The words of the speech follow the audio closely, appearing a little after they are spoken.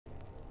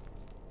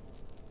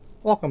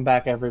Welcome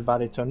back,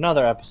 everybody, to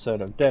another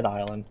episode of Dead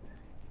Island.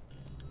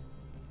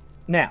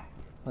 Now,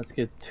 let's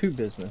get to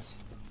business.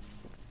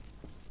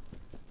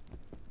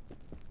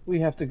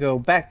 We have to go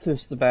back to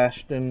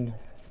Sebastian.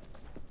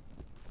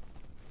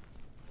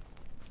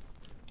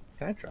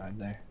 Can I drive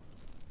there?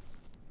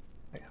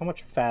 Like, how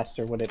much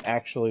faster would it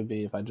actually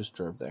be if I just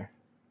drove there?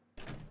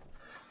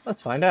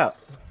 Let's find out.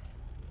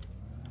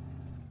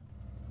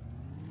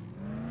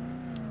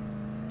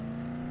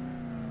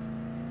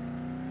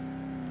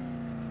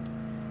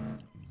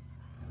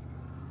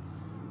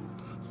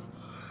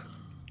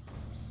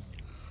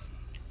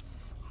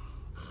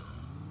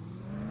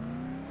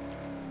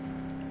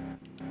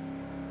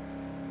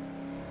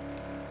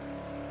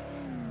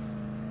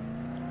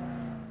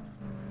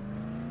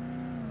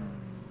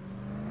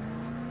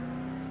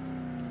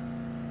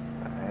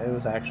 It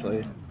was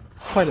actually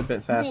quite a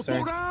bit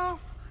faster.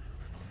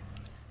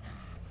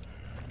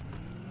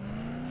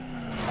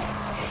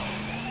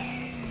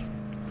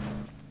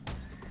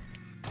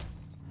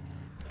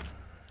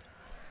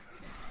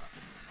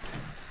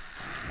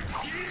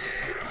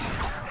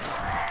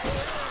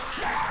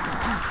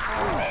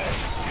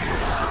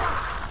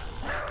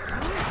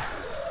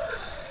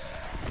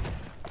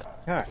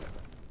 Alright.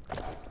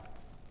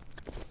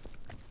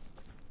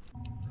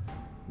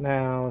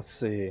 Now, let's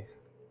see.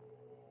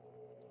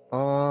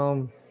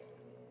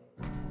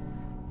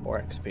 More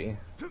XP.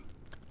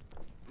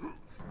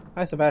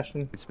 Hi,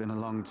 Sebastian. It's been a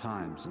long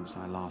time since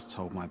I last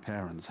told my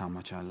parents how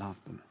much I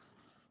love them.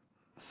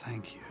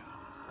 Thank you.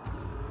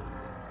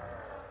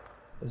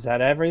 Is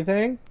that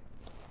everything?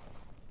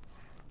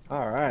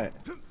 Alright.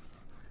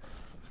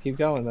 Let's keep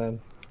going then.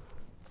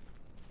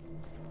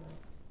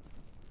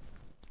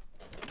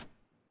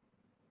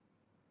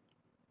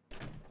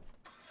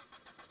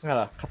 I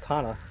got a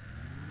katana.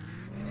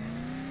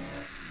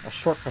 A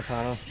short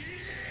katana.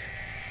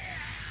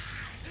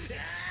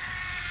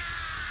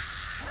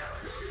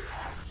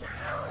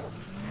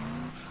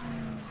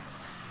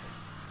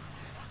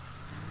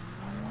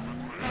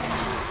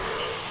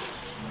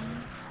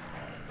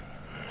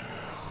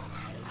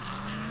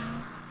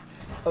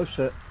 Oh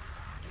shit.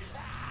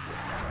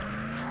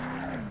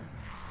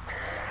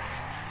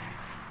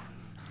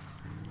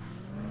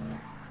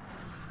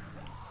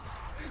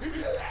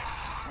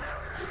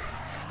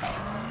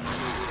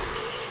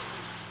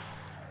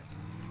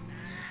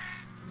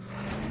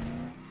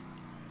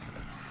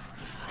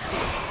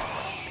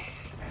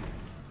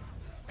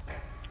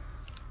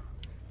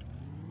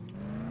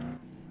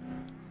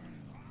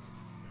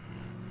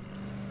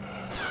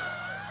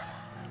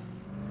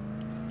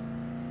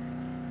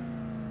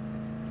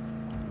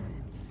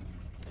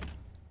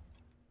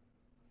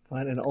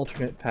 Find an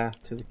alternate path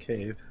to the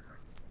cave.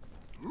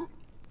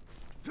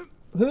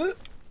 Okay,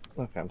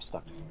 I'm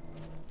stuck.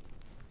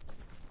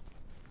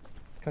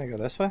 Can I go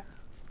this way?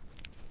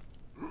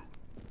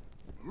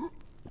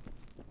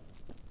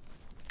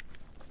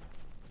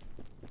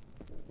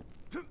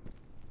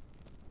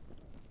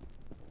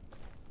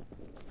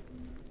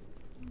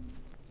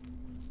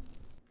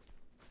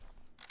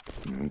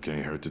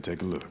 Can't hurt to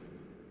take a look.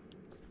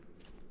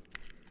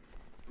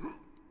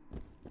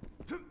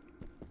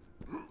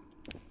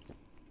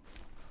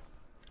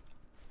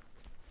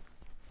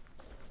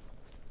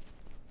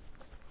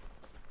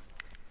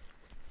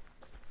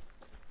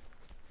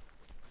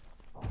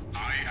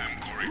 I am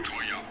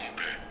Koritoya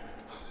Ope,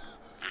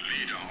 the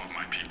leader of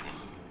my people.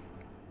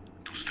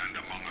 To stand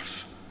among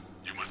us,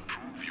 you must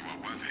prove you are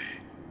worthy.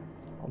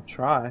 I'll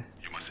try.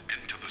 You must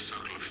enter the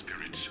circle of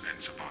spirits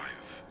and survive.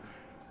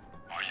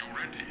 Are you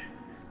ready?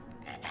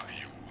 Or are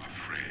you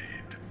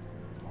afraid?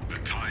 The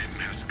time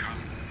has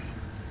come.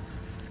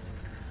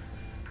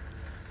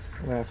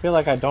 I mean, I feel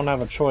like I don't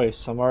have a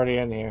choice. I'm already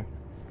in here.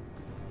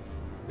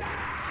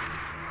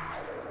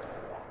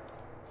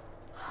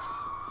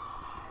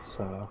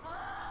 So...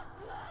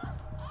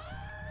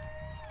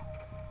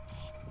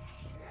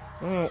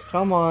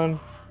 come on.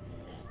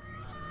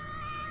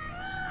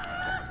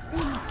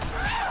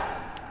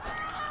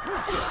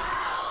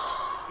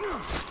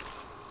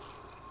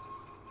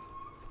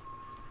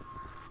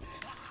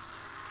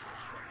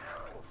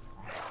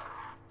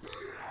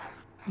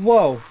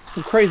 Whoa,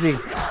 some crazy.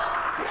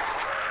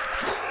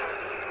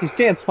 He's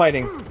dance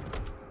fighting. Are you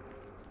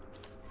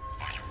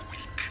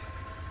weak?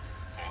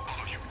 Or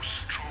are you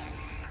strong?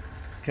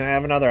 Can I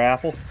have another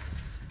apple?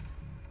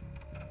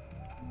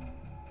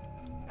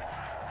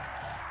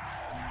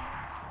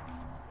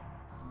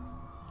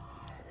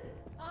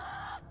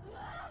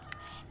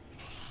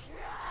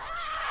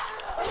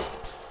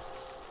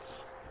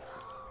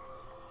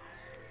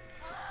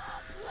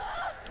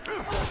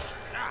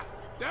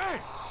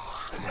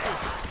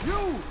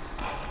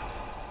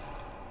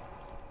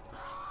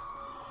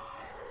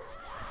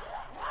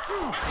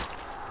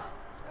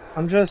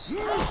 I'm just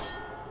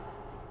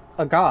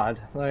a god.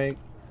 Like,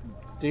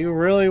 do you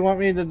really want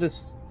me to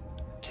just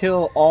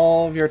kill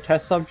all of your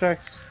test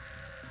subjects?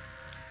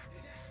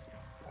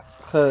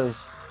 Because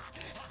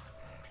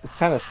it's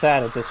kind of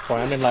sad at this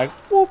point. I mean, like,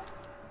 whoop,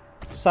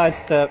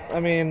 sidestep.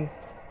 I mean,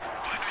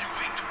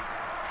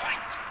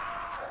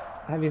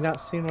 have you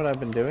not seen what I've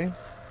been doing?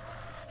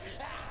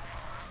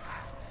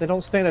 They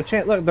don't stand a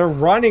chance. Look, they're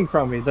running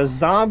from me. The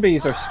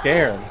zombies are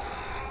scared.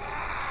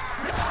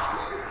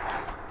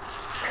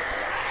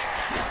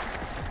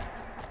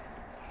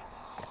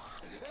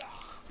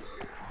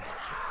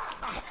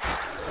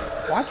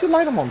 Why'd you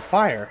light them on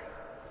fire?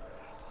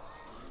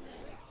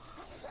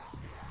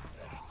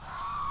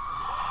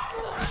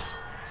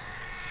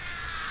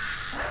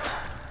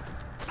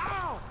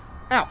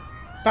 Ow!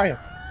 Fire!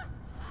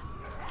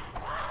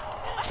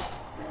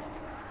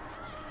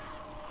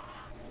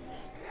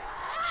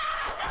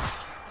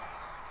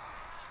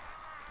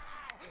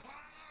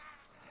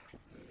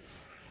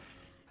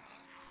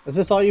 Is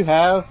this all you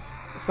have?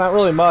 It's not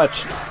really much.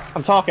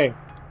 I'm talking.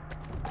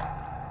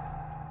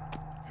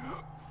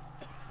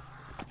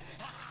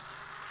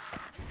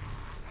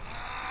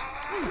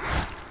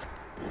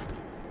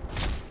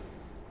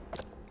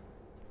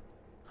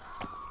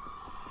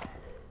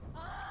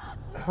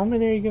 How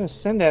many are you gonna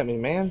send at me,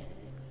 man?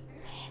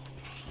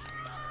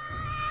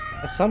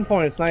 At some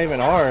point, it's not even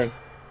hard.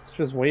 It's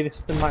just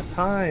wasting my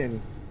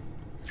time.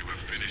 You have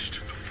finished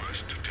the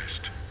first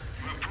test.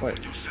 You have proven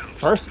Wait, yourselves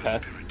first to the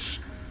test? spirits,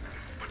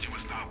 but you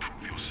must now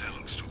prove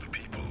yourselves to the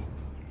people.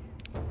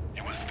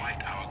 You must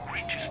fight our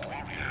greatest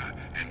warrior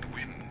and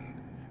win.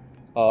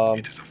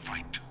 It is a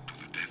fight to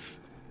the death.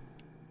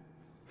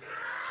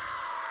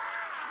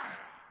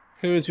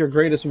 Who is your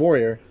greatest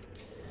warrior?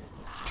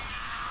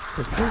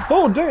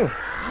 Oh, damn!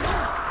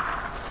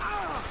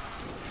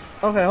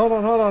 Okay, hold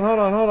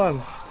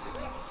on.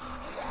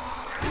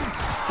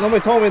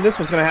 Nobody told me this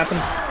was gonna happen.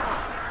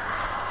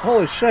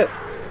 Holy shit.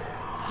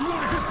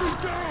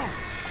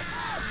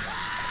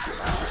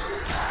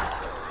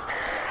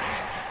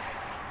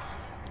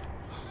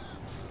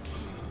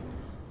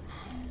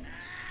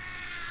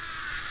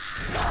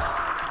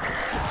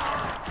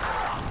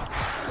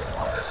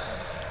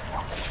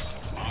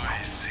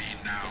 I see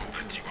now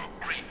that you are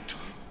great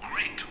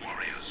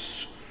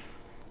warriors.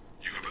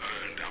 You have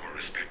earned our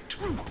respect.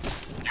 You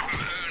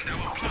have earned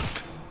our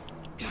blood.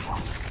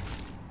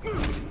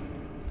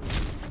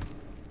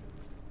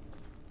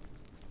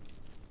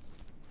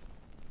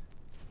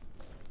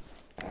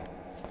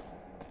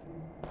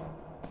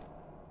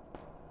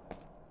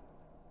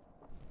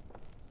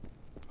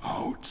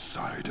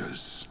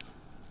 Outsiders.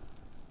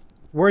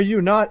 Were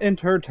you not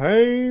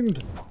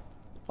entertained?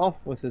 Off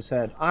with his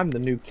head. I'm the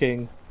new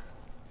king.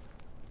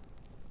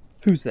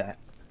 Who's that?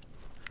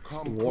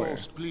 Come Warrior.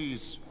 close,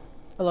 please.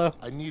 Hello.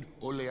 I need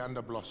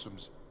oleander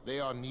blossoms.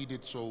 They are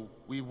needed so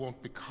we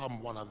won't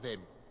become one of them.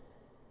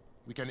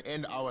 We can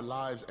end our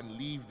lives and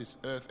leave this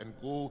earth and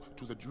go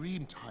to the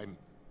dream time.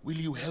 Will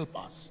you help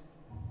us?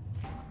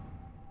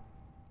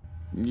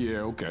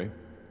 Yeah, okay.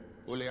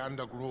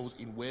 Oleander grows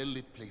in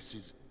well-lit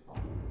places.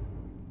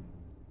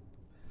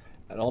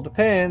 It all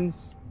depends.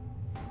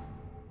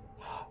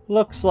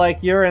 Looks like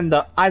you're in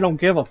the I don't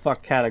give a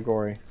fuck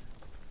category.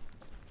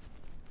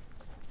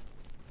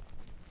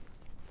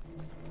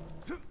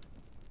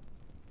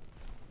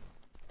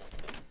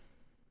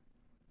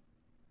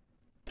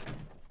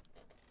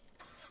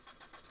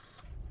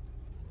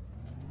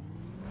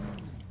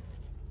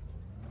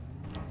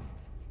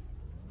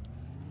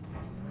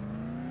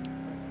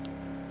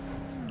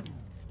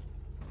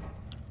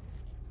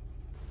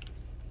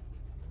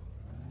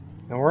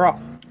 And we're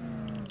off.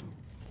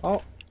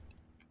 Oh.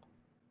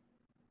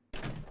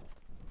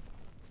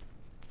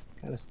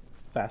 Got a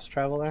fast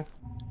travel there.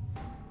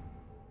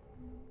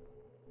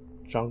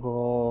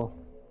 Jungle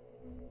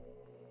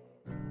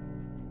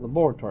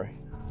laboratory.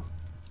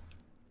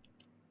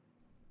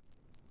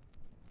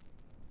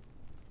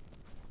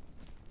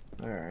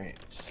 Alright.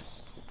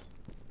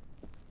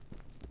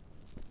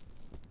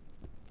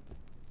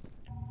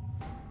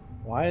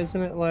 Why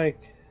isn't it like...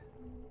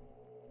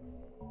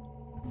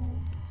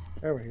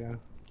 There we go.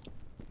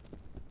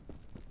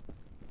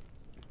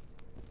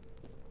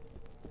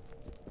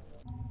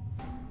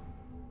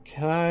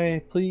 Can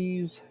I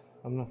please?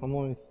 I'm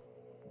only...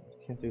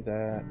 Can't do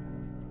that.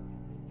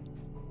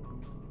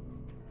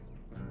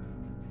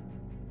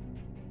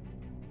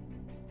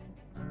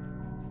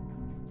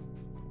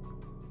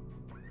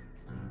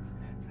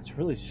 It's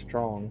really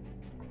strong.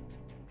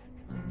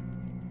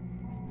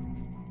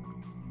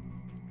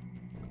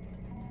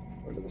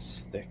 Go to the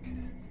stick.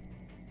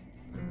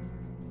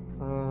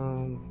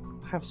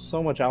 I have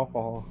so much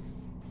alcohol.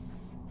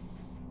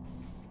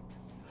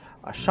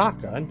 A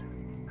shotgun?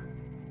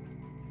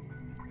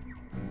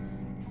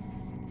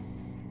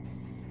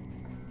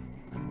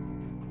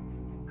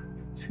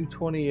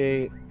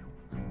 $228.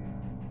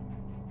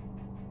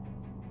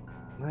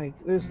 Like,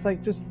 there's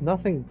like just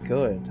nothing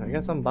good. I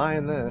guess I'm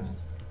buying this.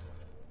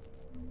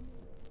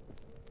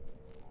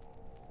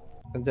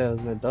 It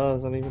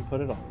doesn't even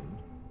put it on.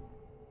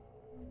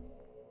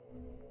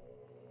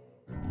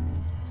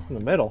 In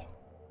the middle.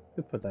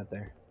 Who put that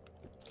there?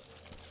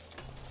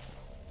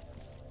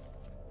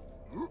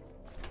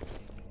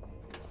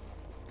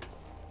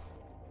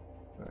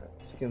 Alright,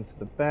 let's get into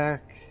the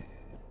back.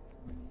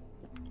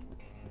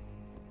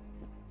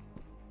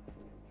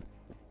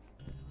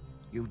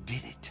 You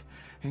did it.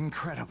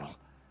 Incredible.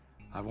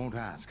 I won't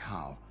ask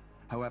how.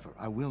 However,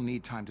 I will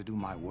need time to do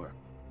my work.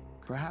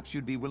 Perhaps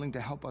you'd be willing to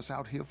help us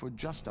out here for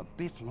just a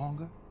bit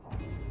longer?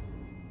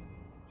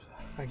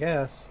 I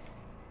guess.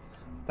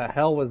 The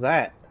hell was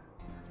that?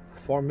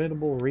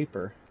 Formidable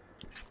Reaper.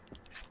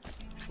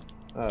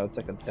 Oh, it's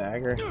like a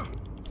dagger.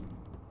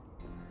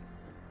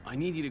 I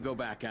need you to go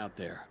back out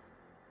there.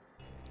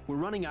 We're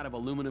running out of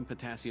aluminum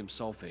potassium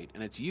sulfate,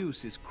 and its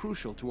use is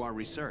crucial to our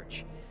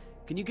research.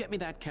 Can you get me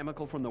that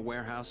chemical from the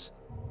warehouse?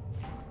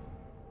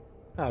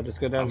 Oh,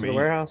 just go down to the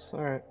warehouse?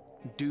 Alright.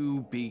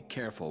 Do be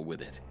careful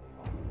with it.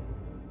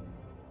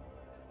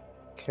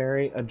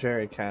 Carry a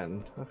jerry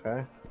can.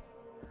 Okay.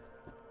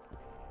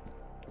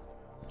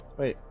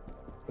 Wait.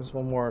 There's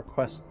one more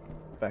quest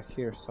back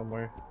here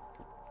somewhere.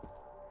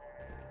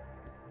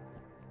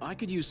 I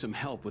could use some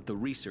help with the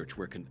research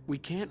we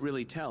can't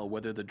really tell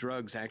whether the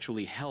drugs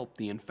actually help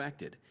the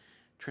infected.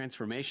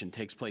 Transformation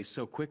takes place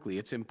so quickly,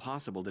 it's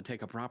impossible to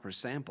take a proper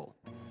sample.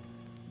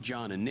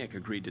 John and Nick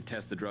agreed to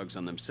test the drugs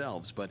on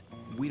themselves, but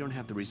we don't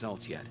have the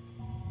results yet.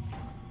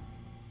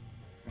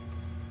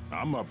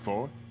 I'm up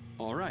for it.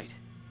 All right.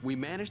 We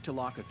managed to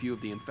lock a few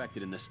of the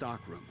infected in the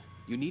stockroom.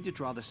 You need to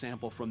draw the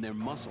sample from their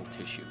muscle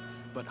tissue.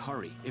 But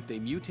hurry, if they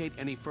mutate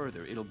any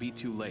further, it'll be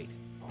too late.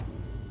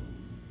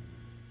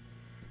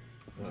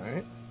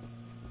 Alright.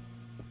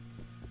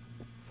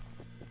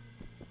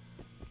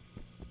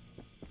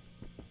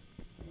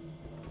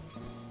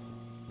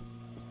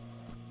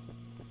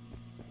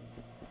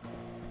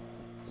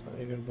 So I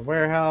need to go to the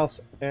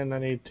warehouse, and I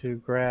need to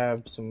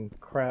grab some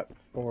crap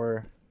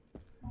for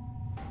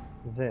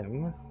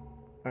them.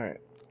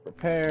 Alright.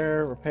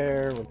 Repair,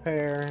 repair,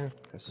 repair.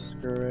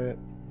 Screw it.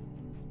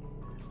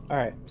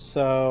 Alright,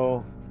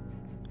 so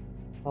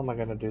how am I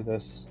gonna do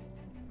this?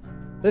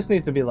 This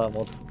needs to be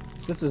leveled.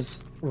 This is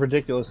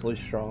ridiculously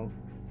strong.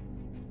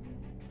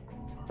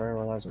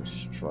 Paralyzing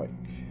strike.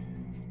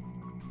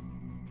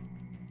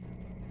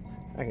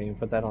 I can even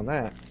put that on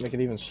that. Make it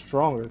even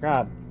stronger.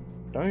 God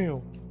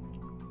damn.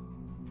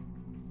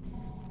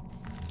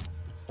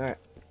 Alright.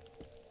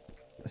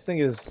 This thing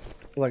is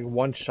like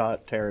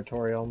one-shot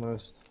territory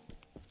almost.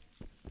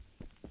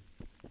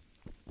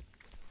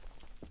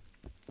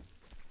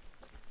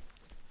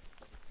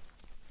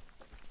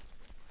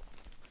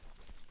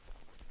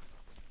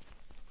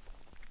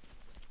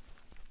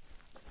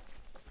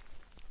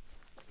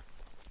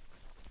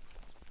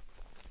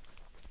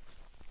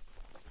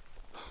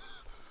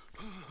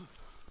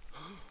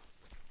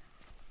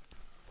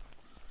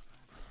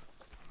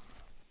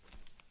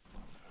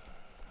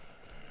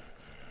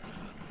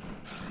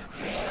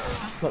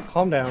 Look,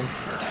 calm down.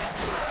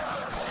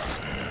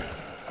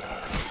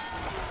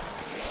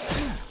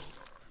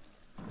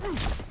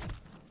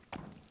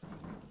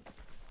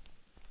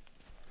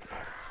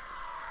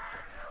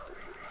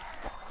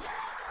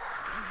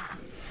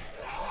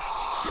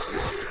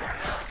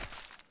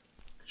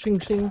 Shing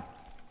shing.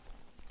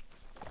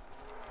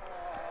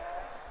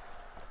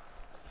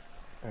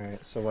 Alright,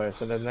 so what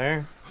is it in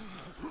there?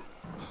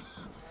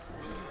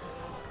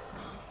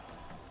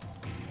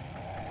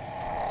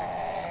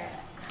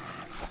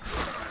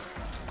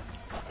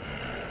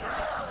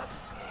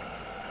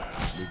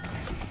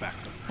 Back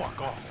the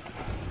fuck off.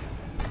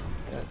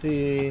 Got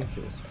D,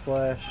 his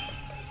flesh.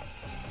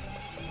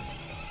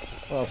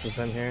 What else is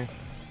in here?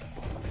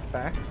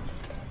 Back.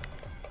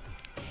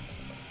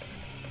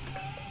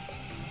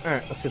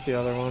 Alright, let's get the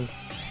other one.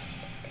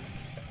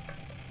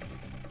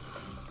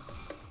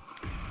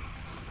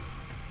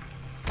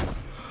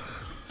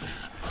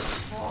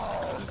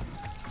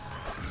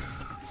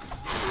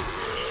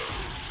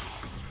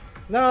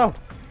 No!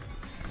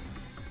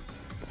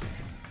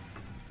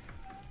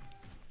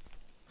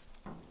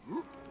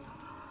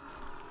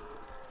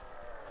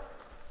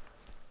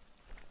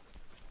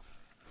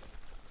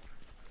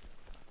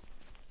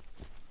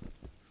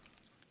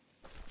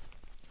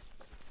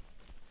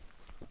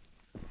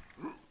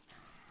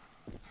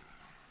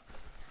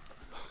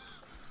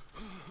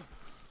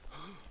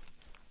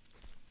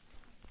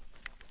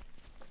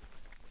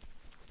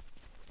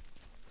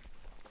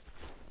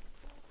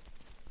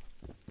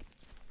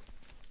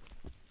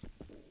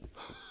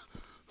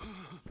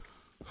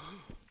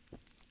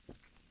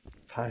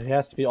 God, he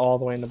has to be all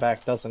the way in the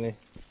back, doesn't he?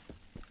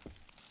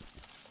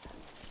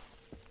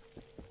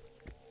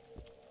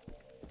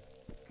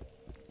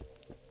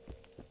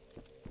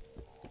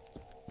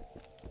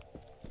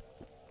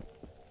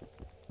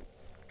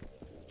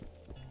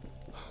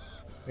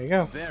 There you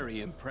go.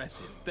 Very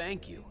impressive,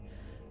 thank you.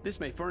 This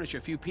may furnish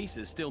a few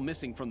pieces still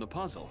missing from the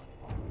puzzle.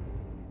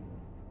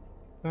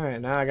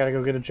 Alright, now I gotta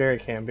go get a jerry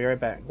can. Be right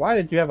back. Why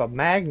did you have a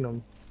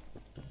Magnum?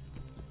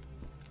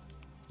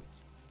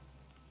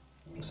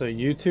 So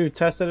you two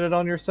tested it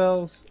on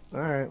yourselves?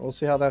 Alright, we'll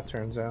see how that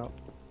turns out.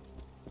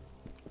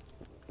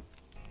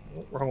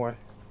 Oh, wrong way.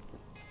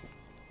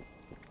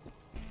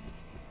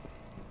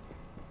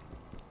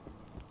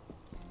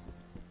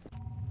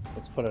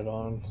 Let's put it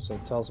on so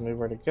it tells me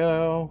where to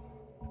go.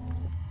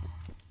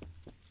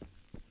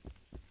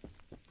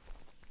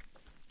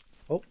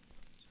 Oh.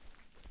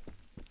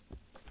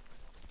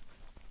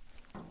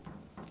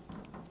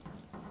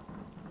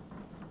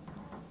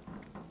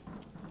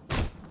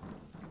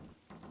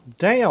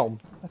 Damn!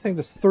 That thing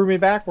just threw me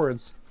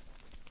backwards.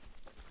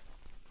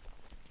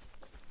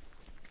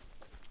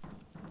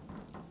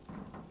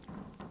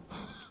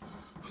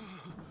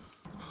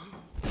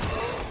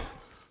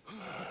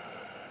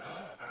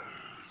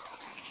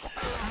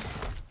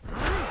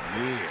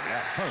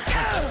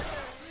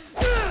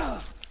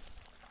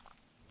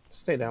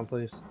 Stay down,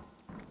 please.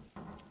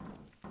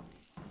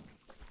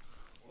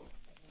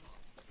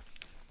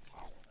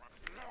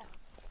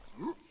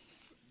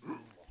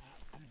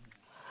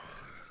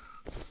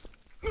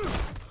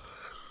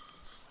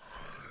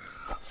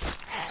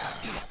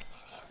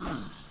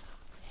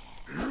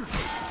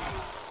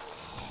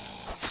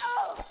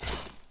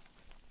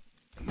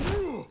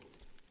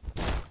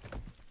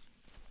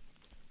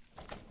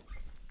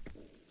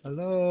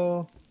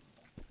 Hello?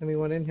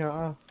 Anyone in here?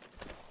 Ah,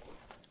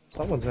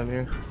 someone's in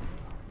here.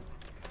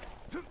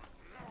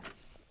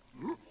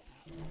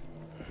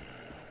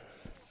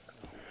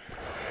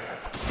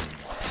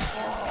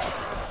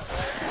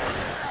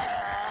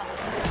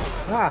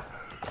 Ah!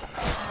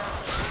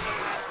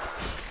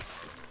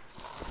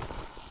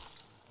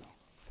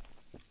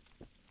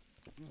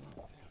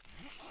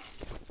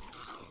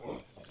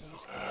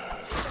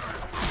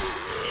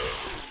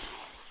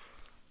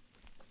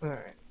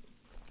 Alright.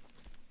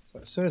 So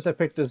as soon as I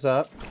pick this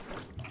up,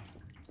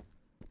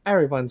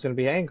 everyone's gonna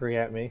be angry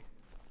at me.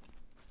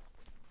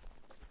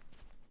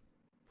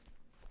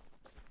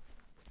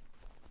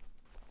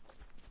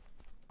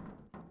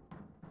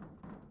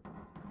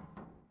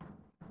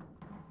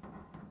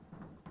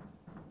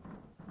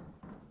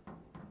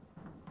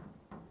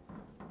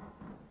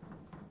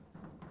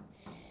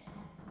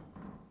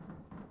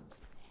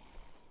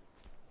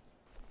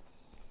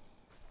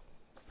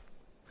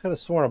 Could have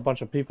sworn a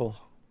bunch of people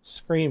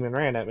screamed and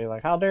ran at me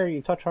like, how dare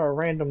you touch our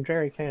random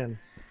jerry can?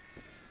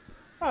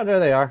 Oh, there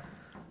they are.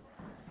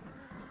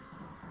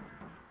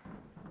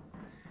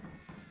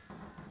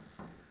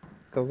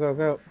 Go, go,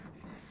 go.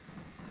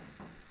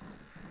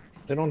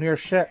 They don't hear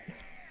shit.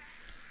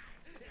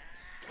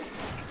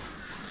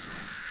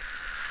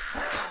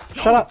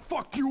 Shut up!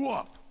 Fuck you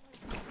up!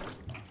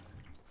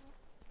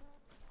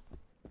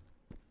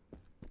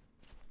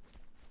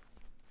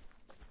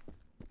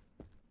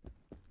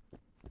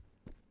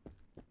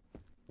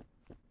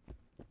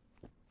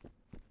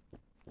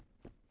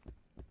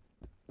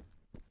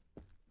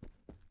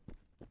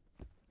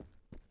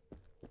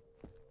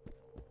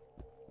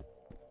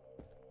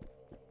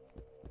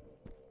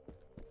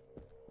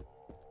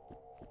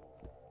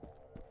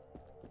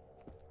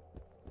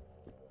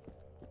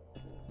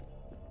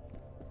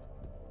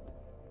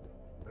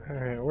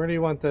 Alright, where do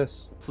you want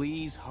this?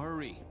 Please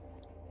hurry.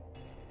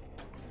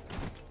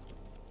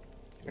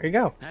 There you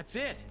go. That's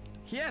it.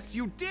 Yes,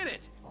 you did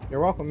it. You're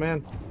welcome,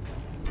 man.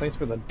 Thanks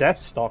for the Death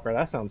Stalker.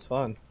 That sounds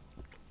fun.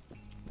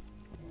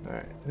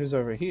 Alright, who's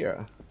over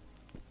here?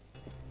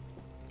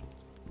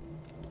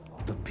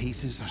 The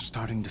pieces are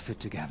starting to fit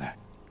together.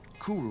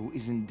 Kuru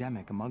is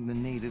endemic among the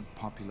native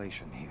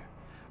population here,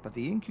 but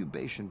the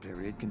incubation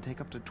period can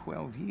take up to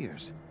 12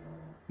 years.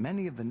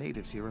 Many of the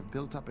natives here have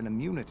built up an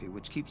immunity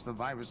which keeps the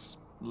virus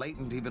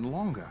latent even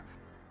longer.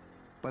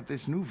 But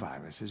this new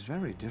virus is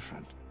very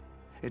different.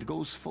 It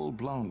goes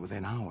full-blown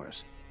within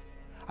hours.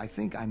 I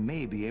think I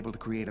may be able to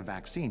create a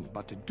vaccine,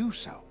 but to do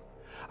so,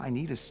 I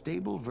need a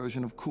stable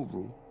version of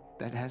Kuru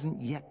that hasn't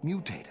yet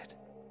mutated.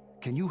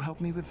 Can you help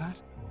me with that?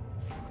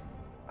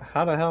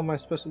 How the hell am I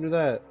supposed to do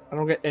that? I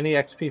don't get any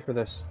XP for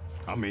this.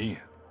 I'm in.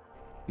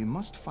 You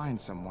must find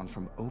someone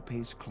from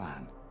Ope's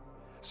clan.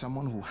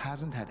 Someone who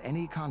hasn't had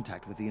any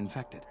contact with the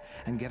infected,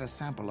 and get a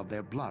sample of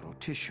their blood or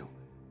tissue.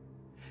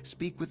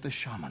 Speak with the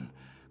shaman,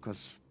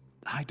 because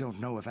I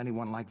don't know if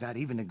anyone like that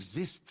even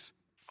exists.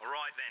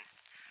 Alright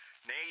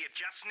then. Now you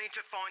just need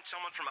to find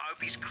someone from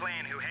Opie's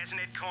clan who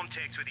hasn't had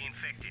contact with the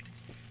infected.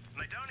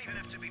 And they don't even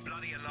have to be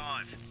bloody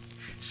alive.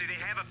 See, they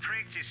have a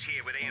practice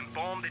here where they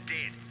embalm the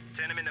dead,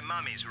 turn them into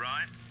mummies,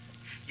 right?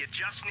 You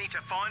just need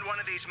to find one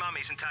of these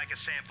mummies and take a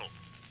sample.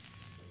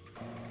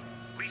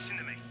 Listen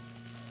to me.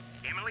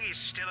 Emily is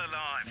still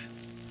alive.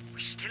 We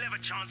still have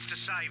a chance to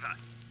save her.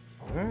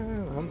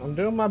 I'm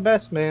doing my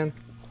best, man.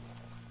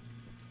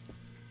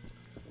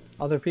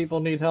 Other people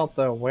need help,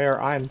 though,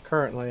 where I'm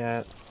currently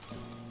at.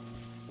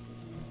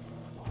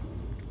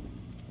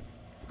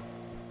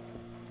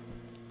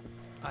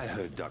 I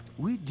heard, Doc.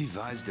 We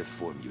devised a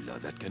formula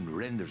that can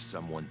render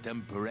someone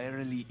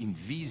temporarily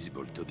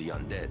invisible to the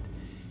undead.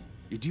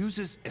 It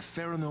uses a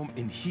pheromone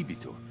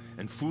inhibitor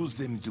and fools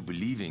them into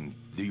believing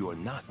that you are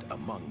not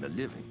among the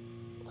living.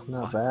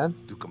 Not bad.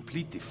 To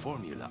complete the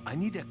formula, I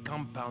need a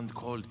compound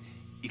called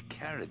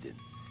Icaridin.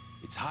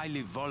 It's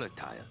highly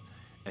volatile,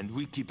 and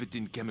we keep it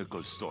in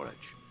chemical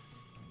storage.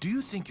 Do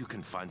you think you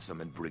can find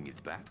some and bring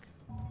it back?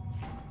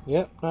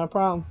 Yep, not a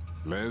problem.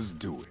 Let's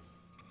do it.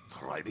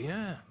 Très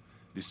bien.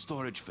 The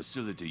storage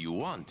facility you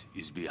want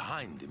is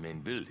behind the main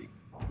building.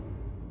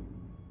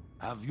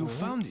 Have you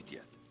found it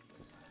yet?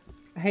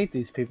 I hate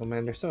these people,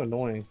 man. They're so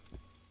annoying.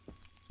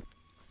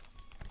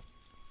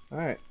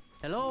 Alright.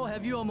 Hello,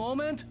 have you a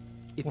moment?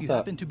 If What's you up?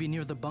 happen to be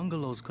near the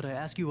bungalows, could I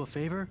ask you a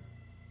favor?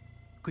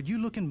 Could you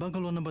look in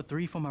bungalow number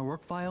 3 for my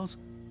work files?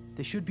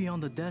 They should be on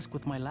the desk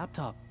with my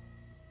laptop.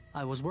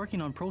 I was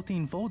working on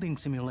protein folding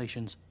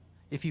simulations.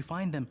 If you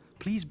find them,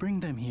 please bring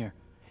them here.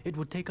 It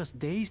would take us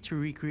days to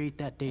recreate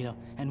that data,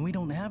 and we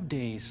don't have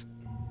days.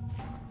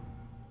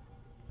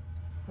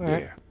 All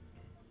right. Yeah.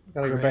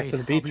 Gotta go back to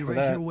the beach I'll be for right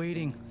that. here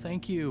waiting.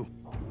 Thank you.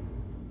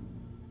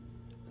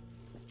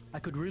 I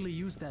could really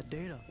use that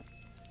data.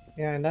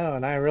 Yeah, I know,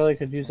 and I really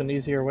could use an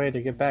easier way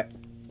to get back.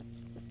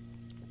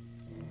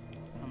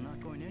 I'm not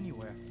going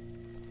anywhere.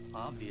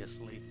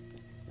 Obviously.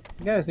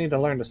 You guys need to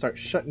learn to start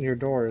shutting your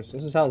doors.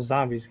 This is how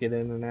zombies get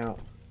in and out.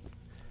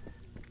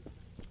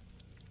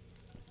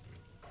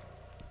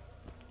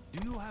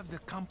 Do you have the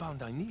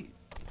compound I need?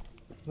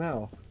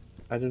 No,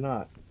 I do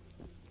not.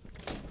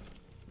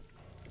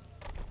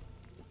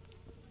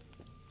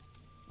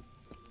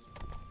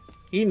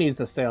 He needs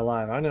to stay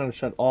alive. I need to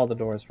shut all the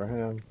doors for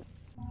him.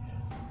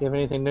 You have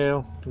anything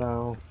new?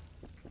 No.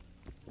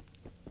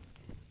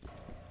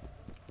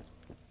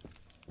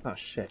 Oh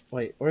shit.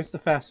 Wait, where's the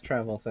fast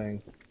travel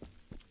thing?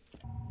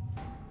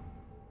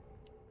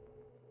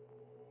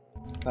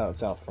 Oh,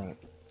 it's out front.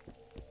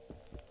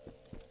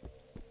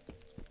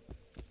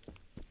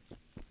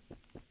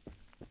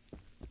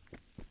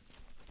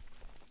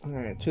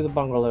 Alright, to the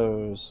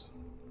bungalows.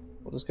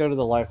 We'll just go to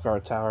the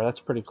lifeguard tower. That's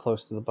pretty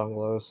close to the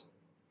bungalows.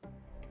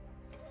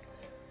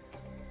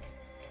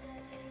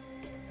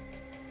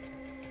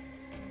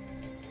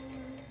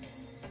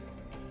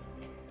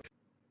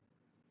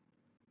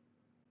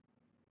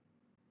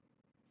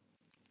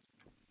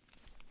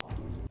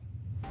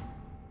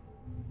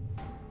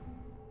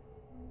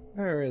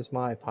 Where is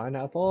my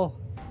pineapple?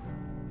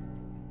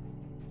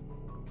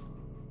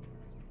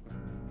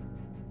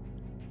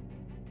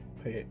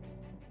 Wait.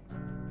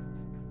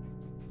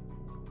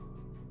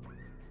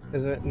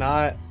 Is it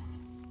not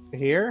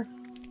here?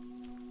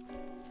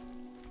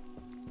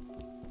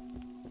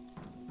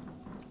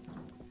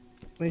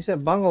 When you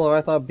said bungalow,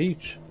 I thought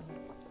beach.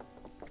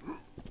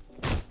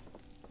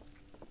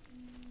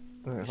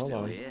 Alright, hold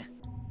on. Here?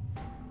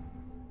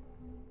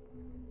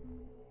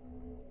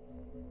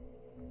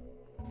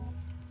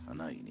 I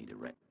know you need a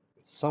rep.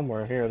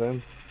 Somewhere here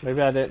then. Maybe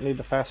I didn't need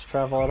to fast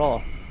travel at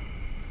all.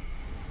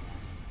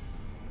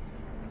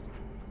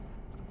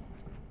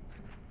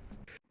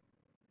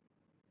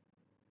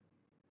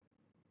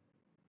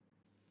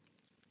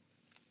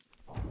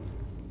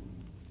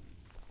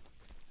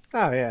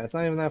 Oh yeah, it's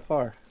not even that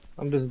far.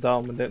 I'm just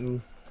dumb and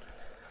didn't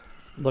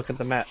look at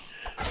the map.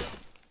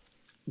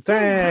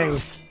 Dang!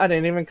 I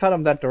didn't even cut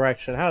him that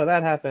direction. How did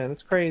that happen?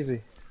 It's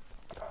crazy.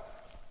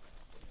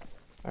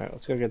 Alright,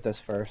 let's go get this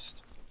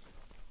first.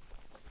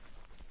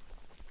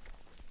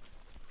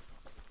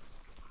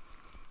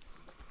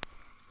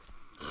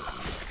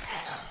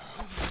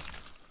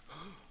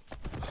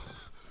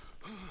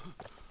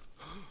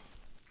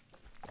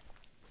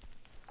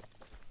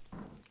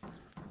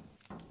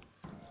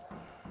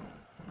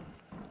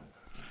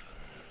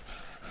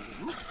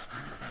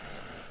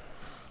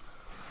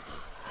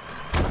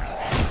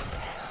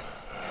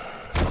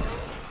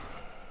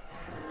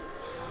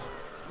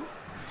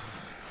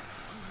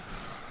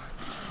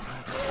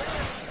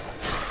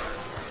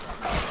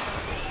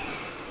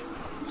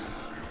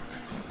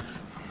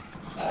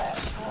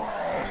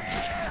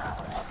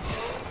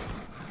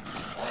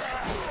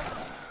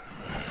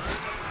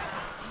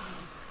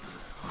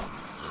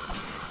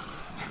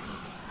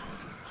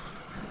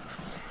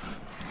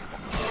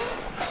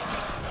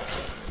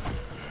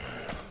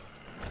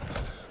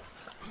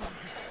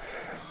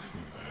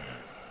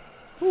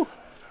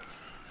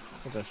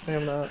 Get that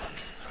stamina up.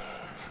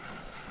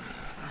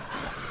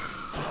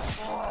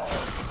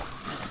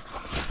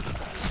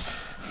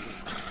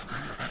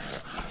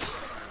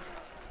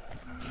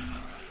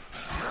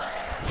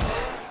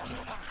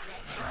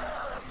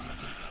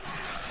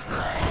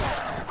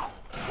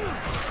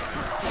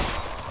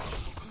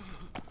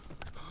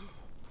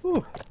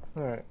 Whew.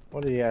 Alright,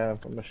 what do you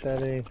have? A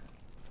machete?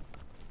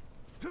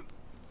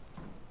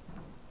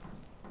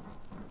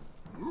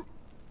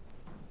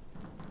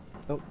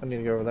 Oh, I need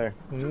to go over there.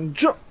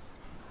 Jump!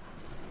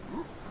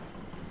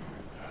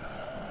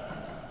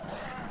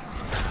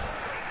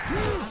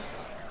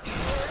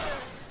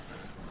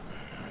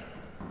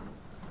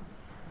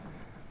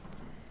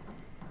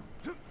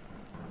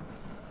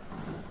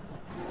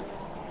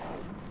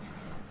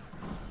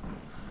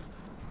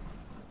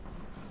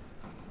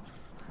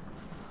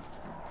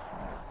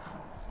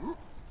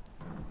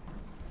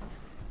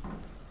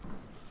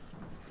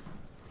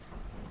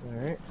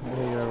 Alright, I need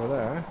to go over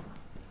there.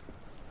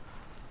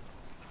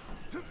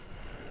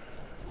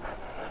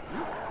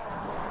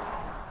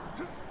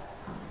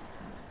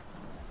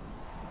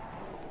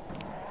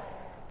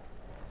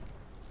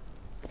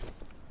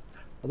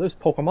 Are those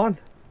Pokemon?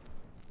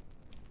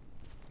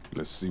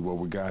 Let's see what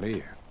we got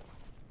here.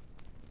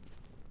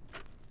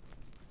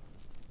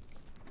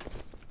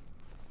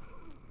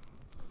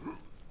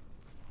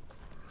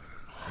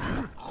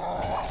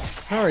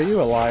 How are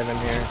you alive in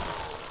here?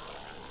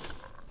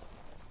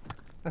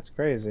 That's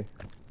crazy.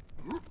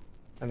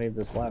 I need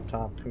this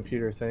laptop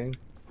computer thing.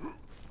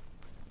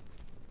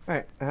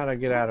 Alright, how do I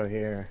get out of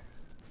here?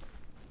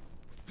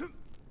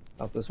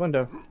 Out this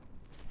window.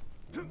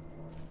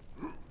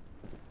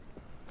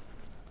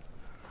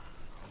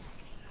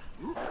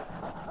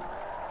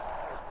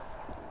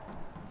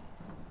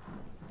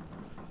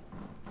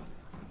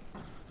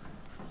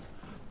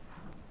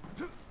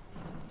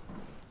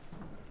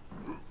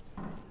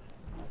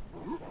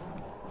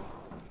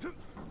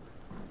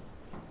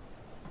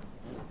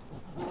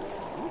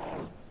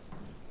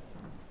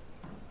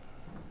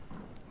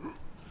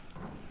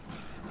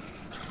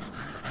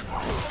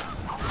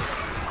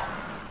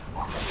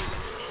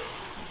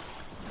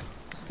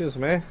 Excuse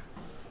me.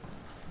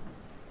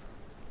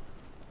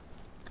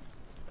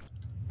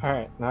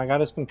 Alright, now I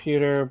got his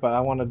computer, but I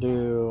want to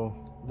do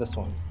this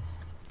one.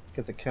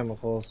 Get the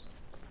chemicals.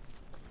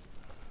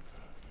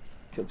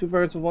 Kill two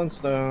birds with one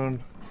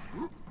stone.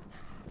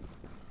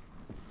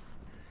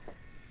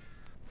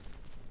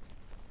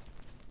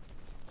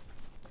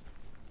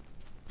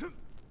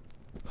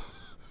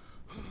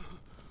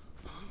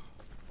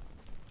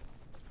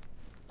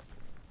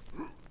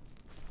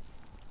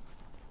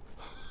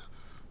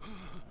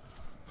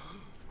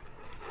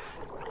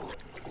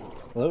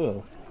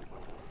 Ooh.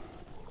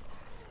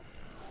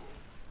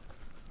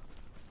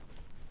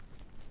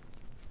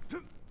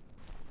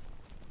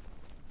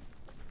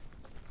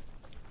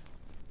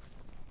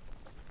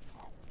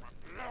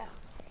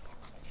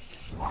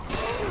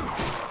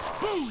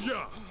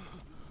 Booyah!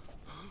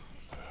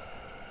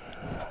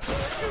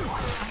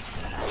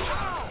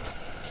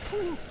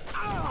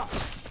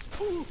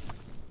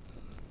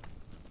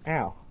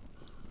 Ow.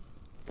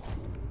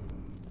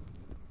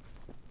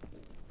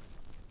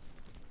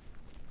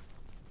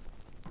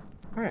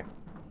 Alright.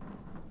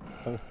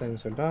 Those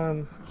things are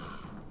done.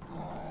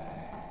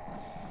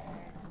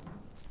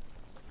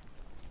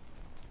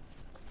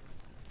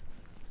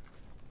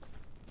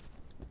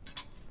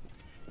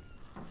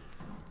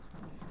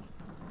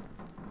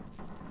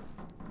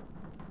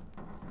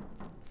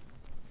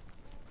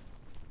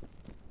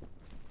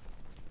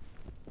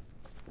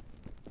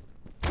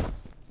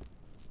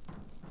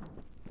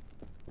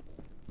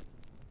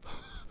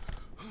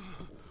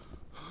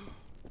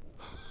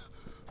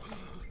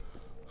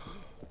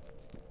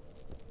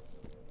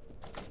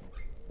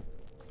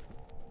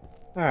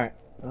 Alright,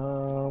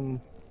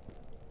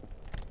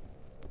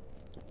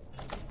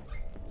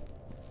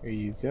 here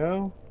you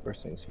go.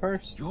 First things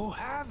first. You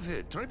have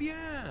it. Très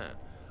bien.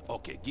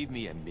 Okay, give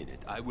me a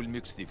minute. I will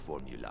mix the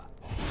formula.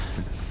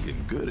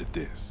 Getting good at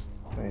this.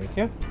 Thank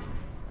you.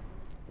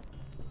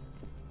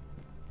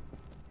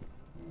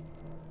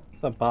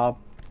 What's up, Bob?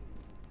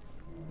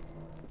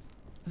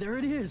 There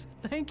it is.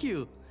 Thank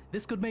you.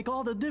 This could make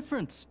all the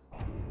difference.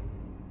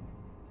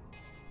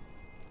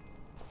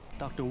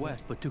 Dr.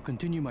 West, but to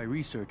continue my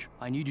research,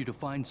 I need you to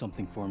find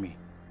something for me.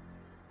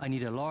 I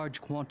need a large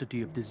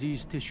quantity of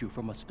diseased tissue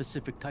from a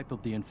specific type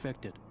of the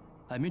infected.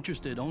 I'm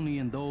interested only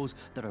in those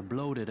that are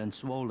bloated and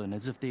swollen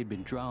as if they'd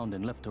been drowned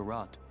and left to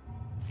rot.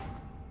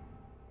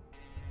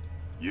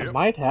 Yep. I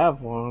might have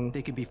one.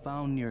 They can be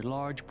found near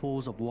large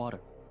pools of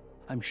water.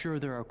 I'm sure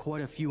there are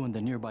quite a few in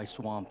the nearby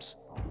swamps.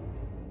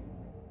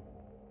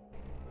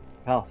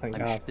 Oh, thank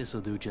God. I'm sure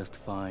this'll do just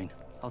fine.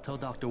 I'll tell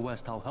Dr.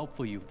 West how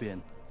helpful you've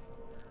been.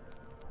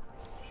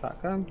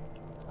 Shotgun?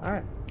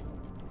 Alright.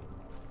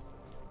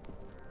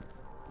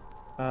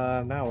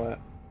 Now what?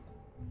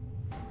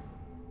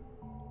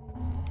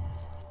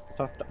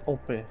 Talk to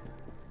Opie.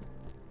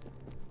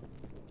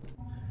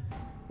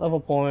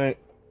 Level point.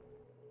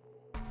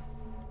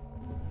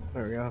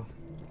 There we go.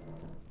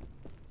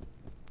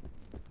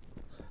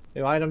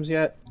 New items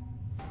yet?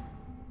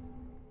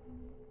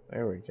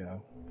 There we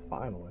go.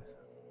 Finally.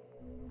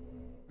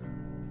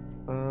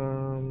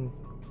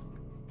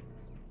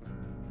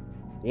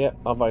 Yeah,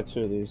 I'll buy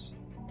 2 of these.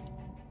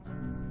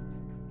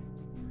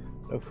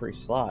 No free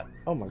slot.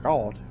 Oh my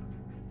God.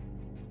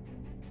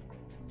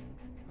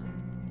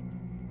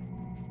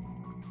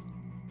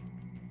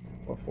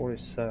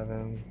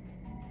 $447.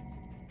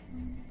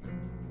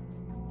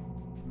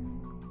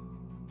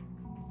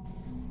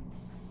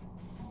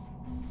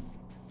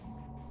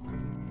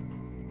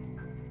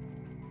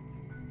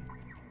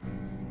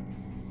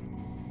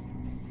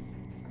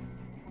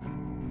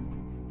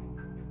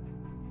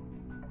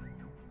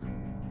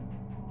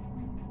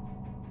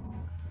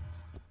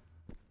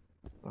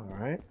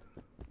 Alright.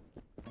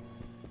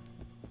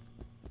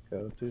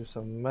 Go do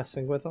some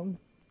messing with them.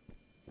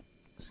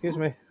 Excuse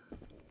me.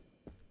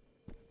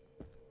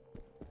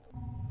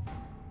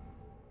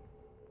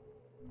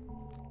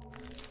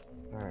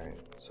 Alright,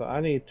 so I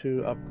need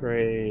to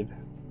upgrade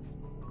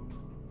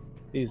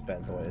these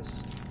bad boys.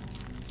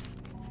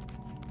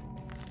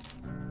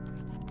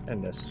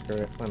 And this, screw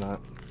it, why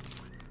not?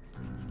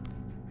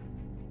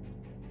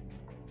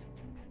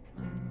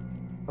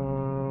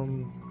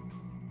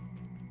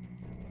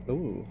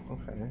 Ooh,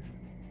 okay.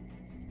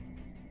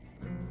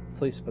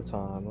 Police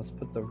baton. Let's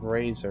put the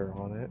razor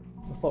on it.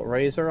 Let's put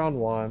razor on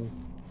one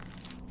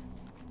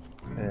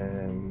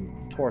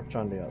and torch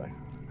on the other.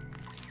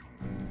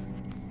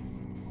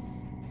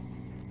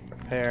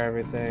 Repair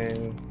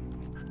everything.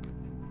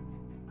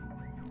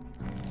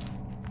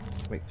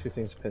 Make 2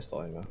 things of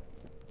pistol ammo.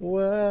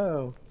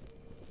 Whoa!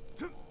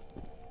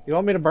 You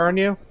want me to burn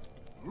you?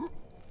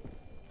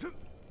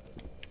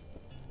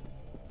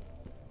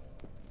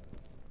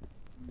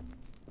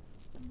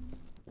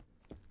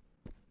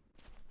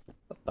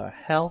 What the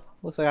hell?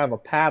 Looks like I have a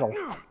paddle.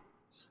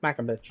 Smack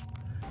a bitch.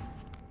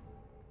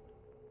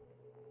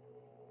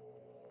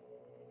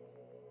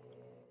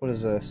 What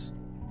is this?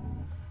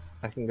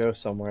 I can go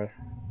somewhere.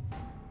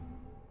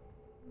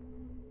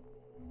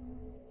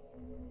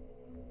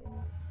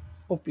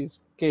 Opie's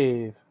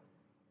cave.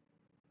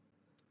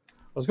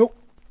 Let's go.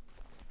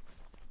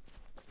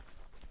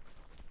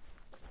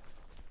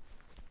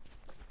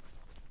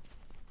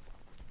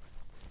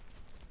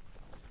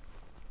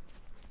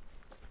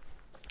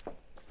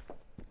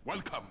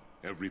 Welcome!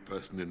 Every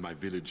person in my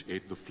village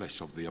ate the flesh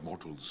of the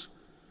immortals.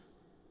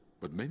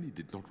 But many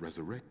did not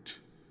resurrect.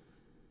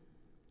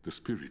 The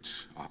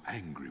spirits are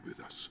angry with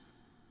us.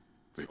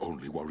 The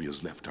only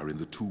warriors left are in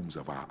the tombs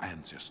of our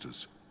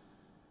ancestors.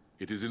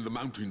 It is in the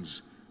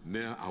mountains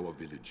near our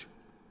village.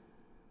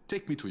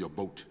 Take me to your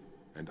boat,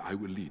 and I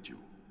will lead you.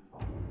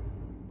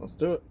 Let's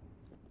do it.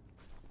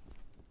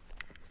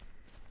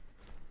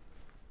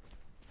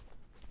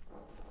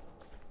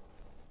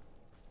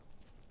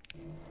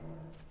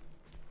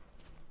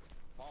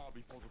 Far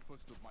before the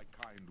first of my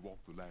kind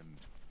walked the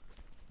land,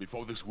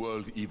 before this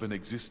world even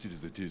existed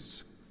as it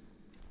is,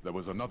 there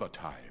was another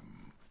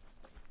time.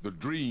 The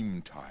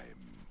Dream Time.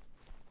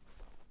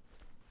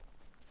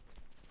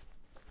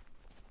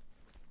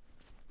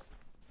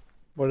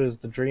 What is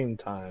the Dream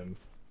Time?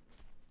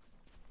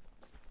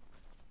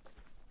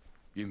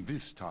 In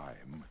this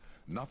time,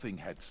 nothing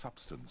had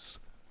substance,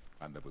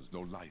 and there was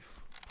no life.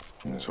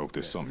 Let's hope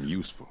there's something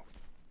useful.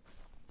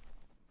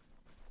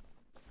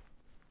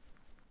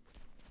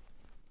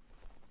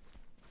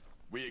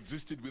 We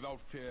existed without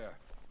fear,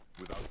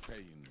 without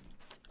pain,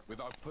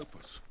 without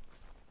purpose.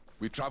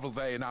 We travel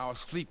there in our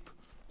sleep,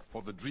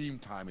 for the Dream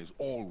Time is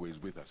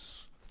always with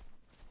us,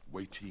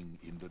 waiting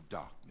in the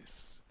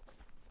darkness.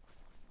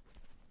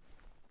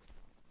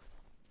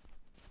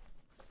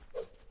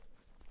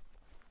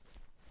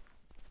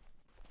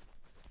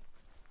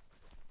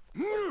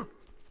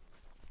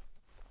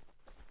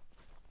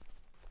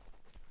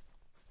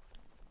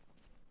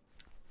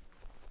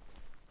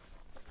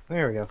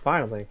 There we go,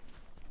 finally.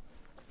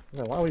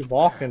 Man, why are we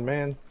walking,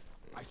 man?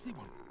 I see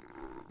one.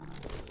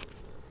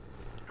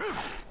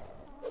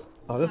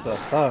 Oh, this is a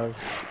thug.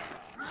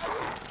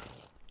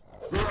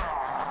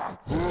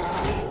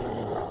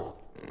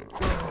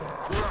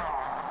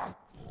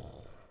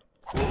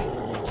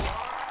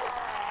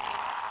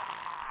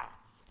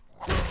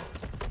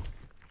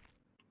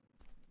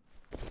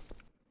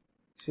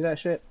 See that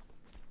shit?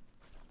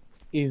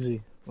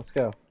 Easy. Let's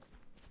go.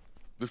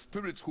 The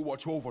spirits who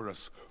watch over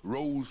us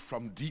rose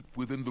from deep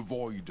within the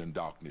void and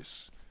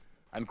darkness,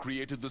 and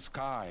created the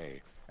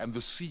sky, and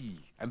the sea,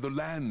 and the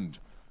land,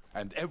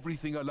 and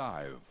everything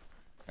alive,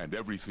 and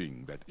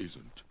everything that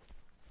isn't.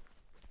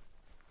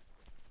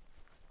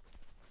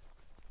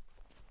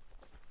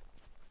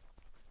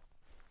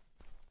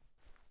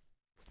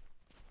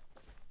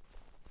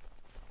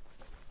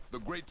 The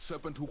great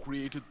serpent who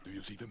created... Do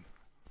you see them?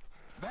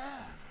 There!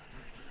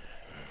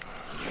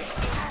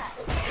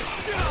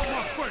 Get out of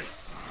my face!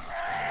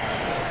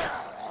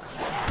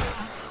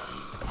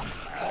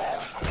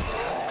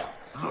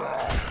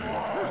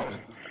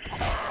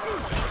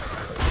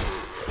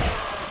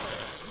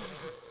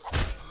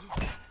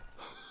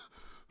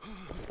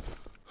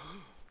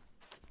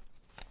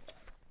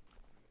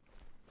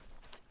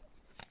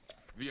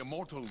 The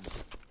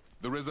immortals,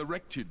 the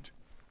resurrected,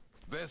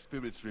 their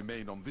spirits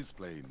remain on this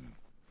plane.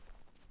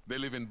 They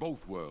live in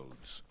both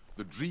worlds,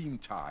 the Dream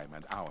Time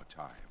and our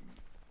time.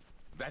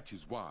 That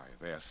is why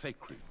they are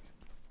sacred.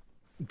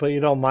 But you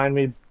don't mind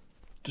me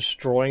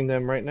destroying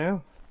them right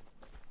now?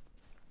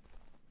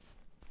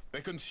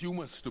 They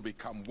consume us to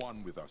become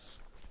one with us,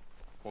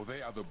 for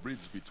they are the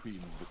bridge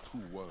between the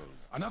two worlds.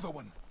 Another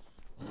one!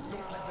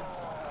 Don't let them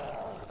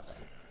stop.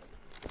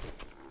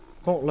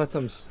 Don't let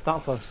them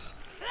stop us.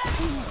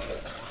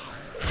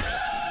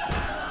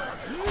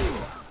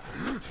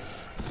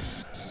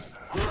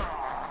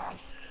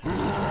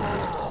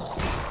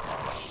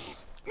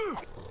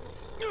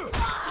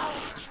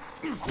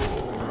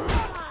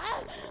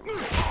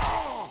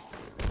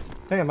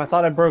 Damn, I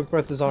thought I broke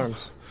both his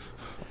arms.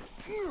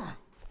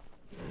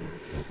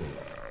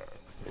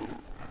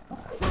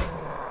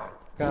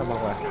 Get out of my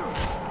way.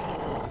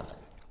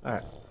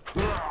 Alright.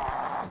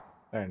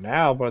 Alright,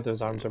 now both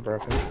his arms are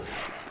broken.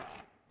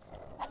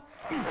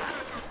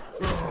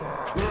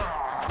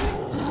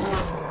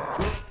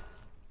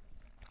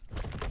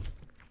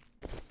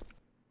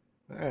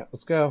 Alright,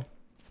 let's go.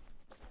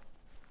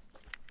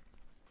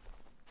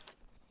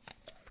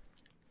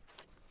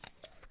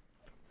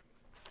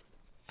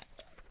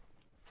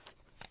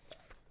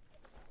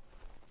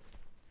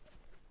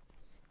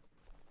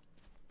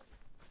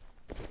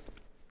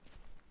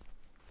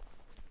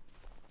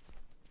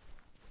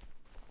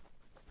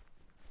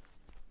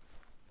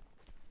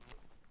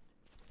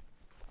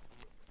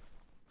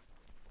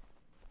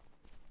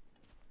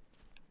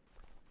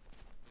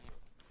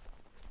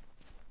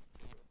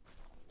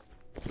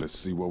 Let's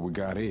see what we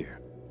got here.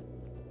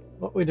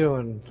 What we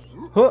doing?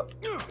 Huh!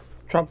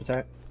 Trump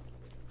attack.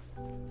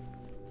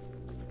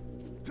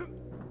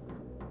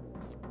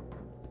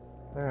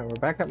 Alright, we're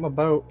back at my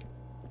boat.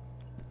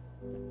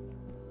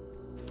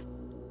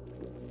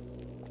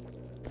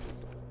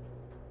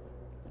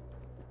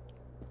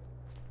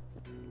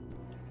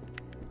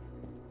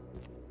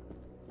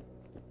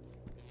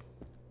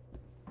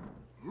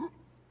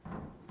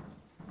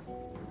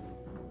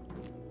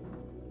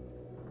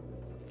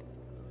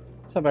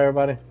 What's up,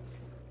 everybody?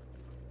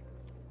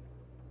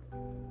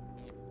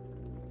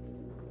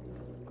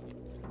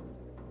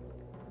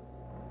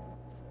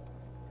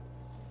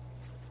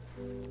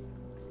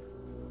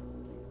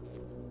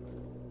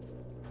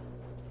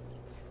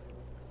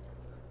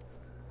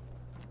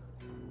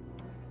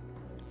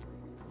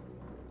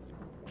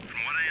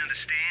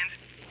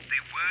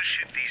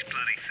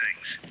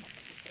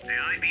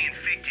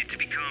 Infected to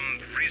become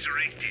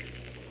resurrected.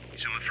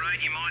 So I'm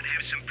afraid you might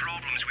have some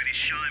problems with his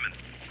shaman.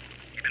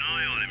 Keep an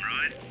eye on him,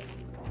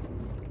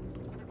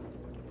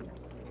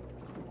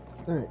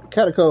 right? Alright,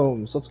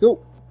 catacombs, let's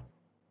go.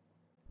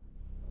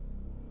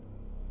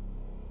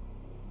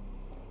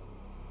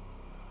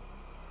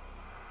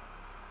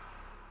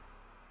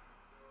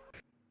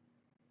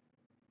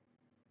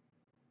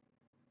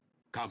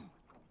 Come.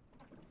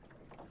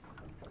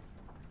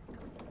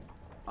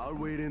 I'll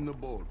wait in the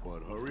boat,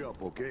 but hurry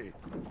up, okay?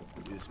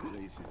 This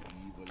place is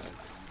evil as evil.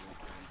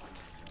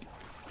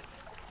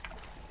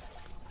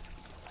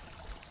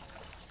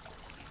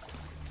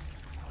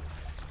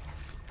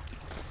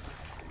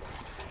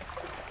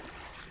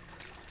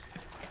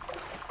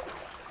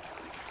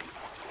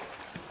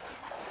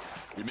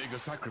 We make the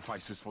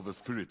sacrifices for the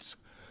spirits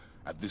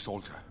at this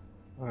altar.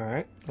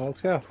 Alright, well,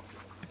 let's go.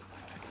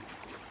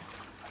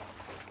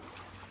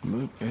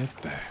 Look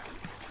at that.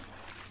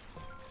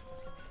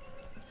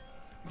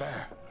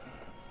 There.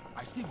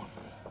 I see one.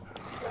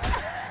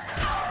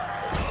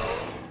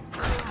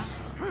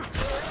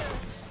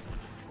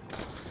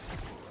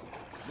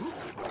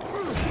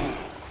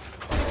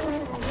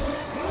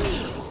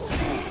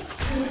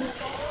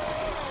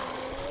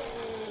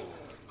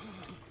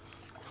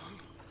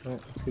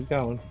 Alright, let's keep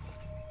going.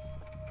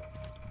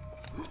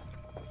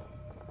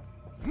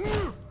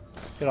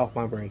 Get off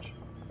my bridge.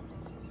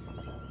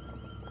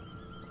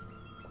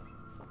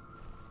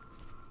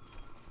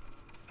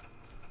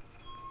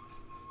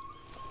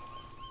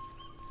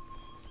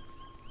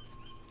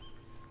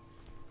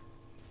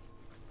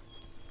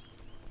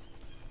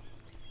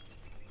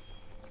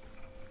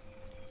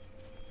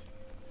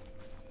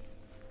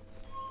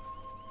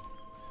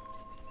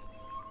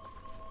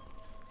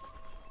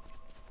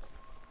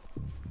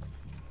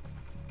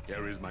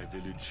 Here is my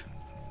village.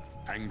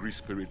 Angry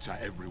spirits are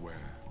everywhere.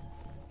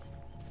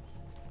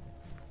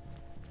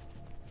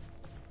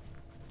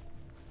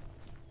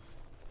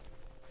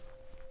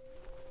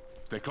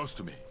 Stay close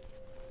to me.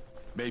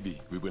 Maybe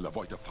we will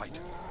avoid a fight.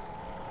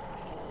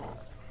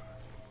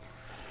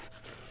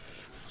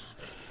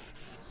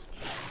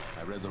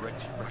 I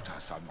resurrect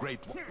Ratas, our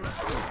great one.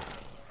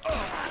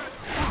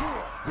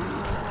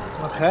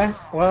 Okay,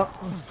 well.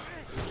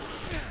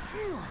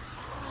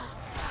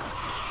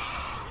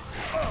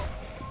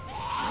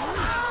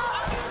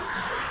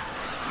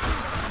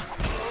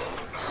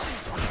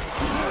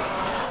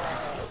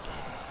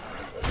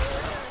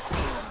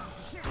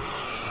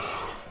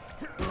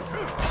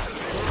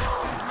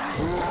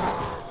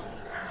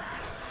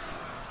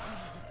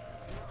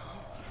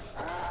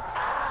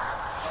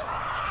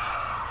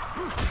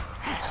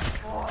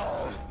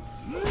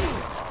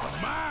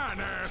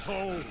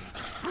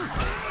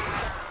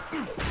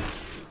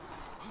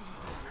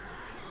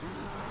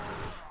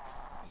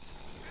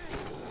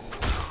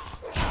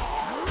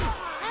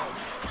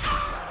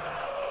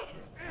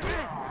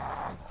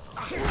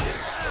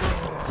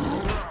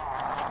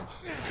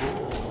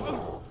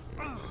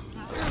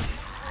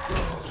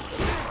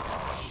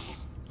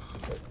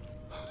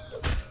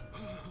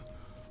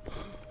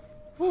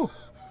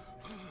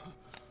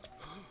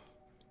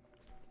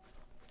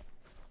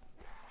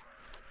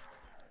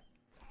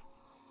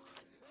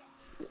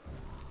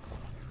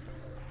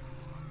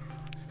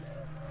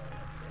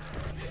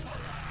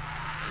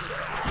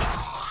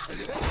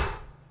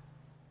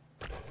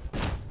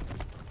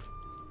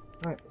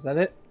 Alright, is that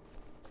it?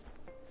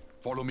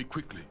 Follow me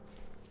quickly.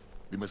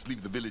 We must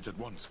leave the village at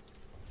once.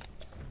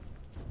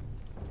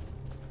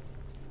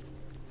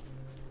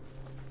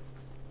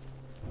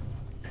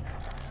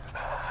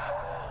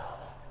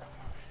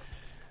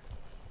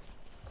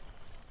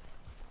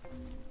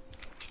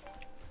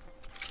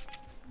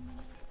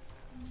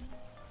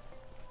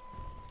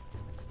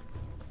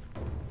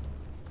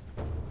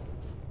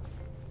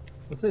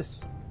 What's this?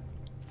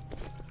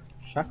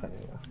 Shotgun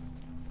area.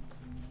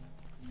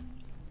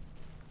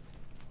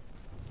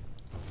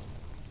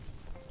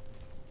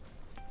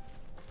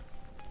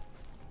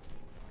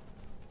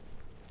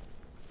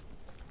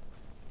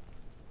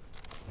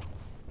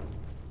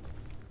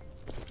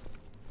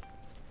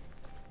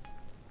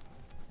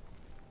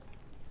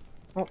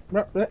 Oh,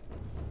 no, no.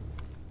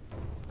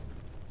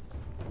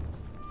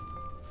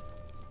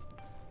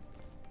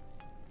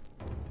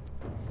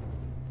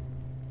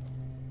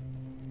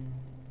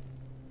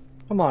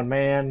 on,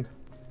 man.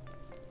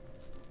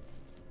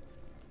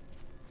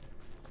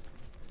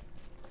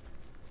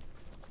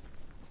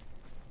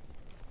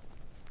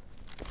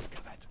 Look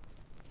at that.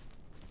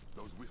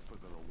 Those whispers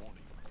are a warning.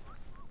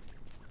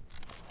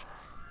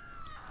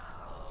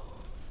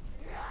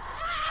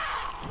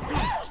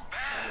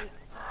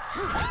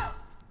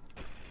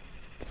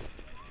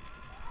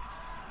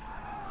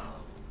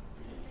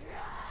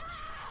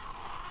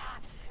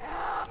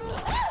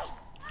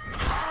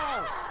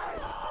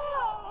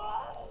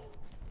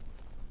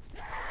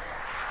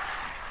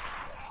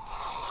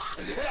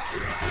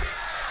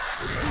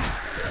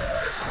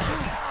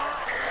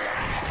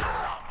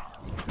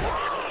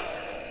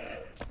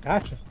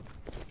 Gotcha.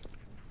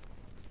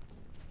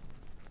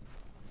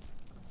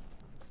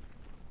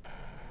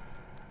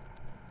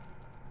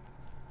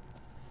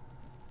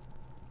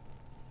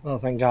 Oh,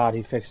 thank God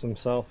he fixed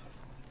himself.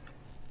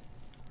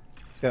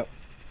 Let's go.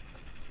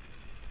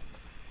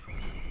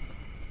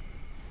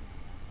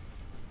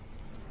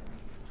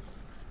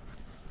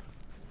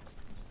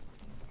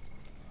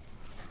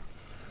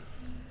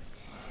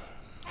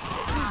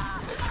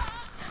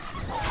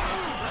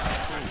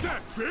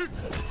 That bitch!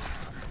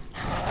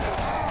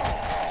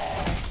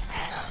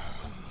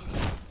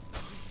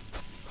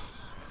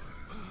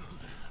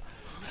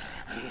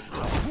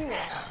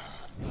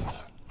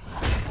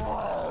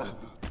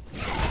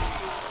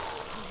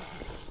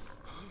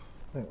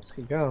 Let's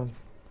keep going.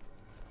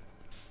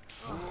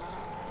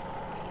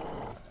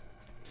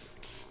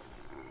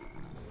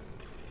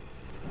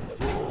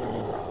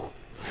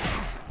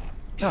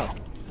 Oh.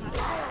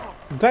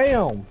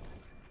 Damn!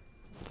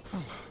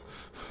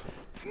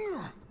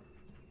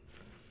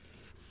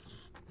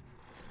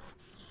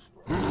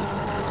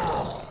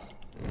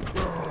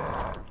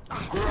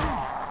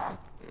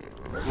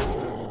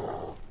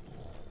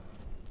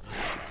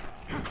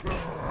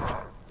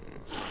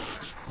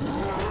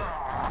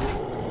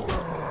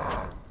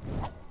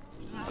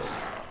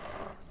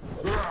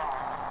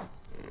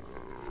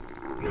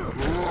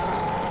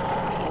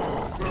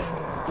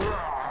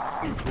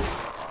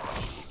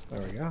 There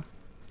we go.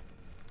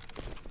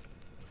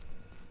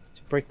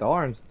 Just break the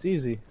arms, it's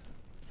easy.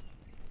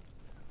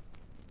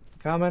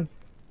 Coming.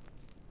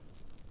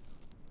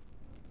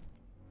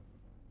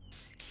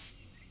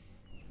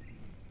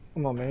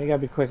 Come on, man, you gotta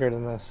be quicker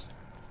than this.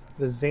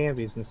 There's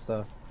zombies and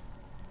stuff.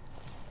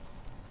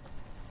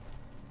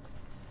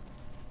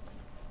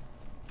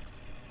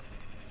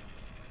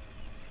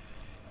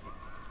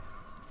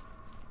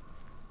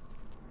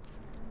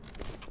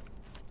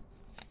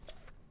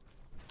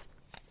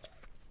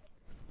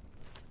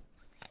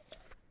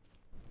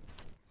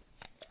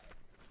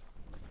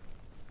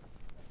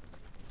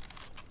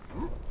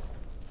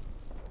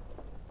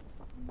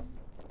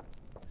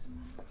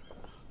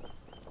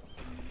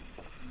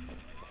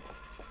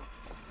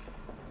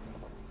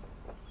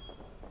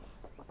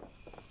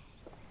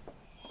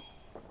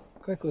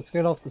 Quick, let's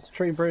get off this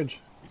tree bridge.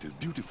 It is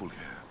beautiful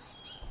here,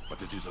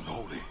 but it is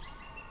unholy.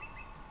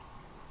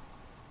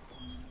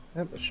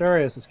 Yep, it sure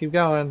is. Let's keep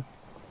going.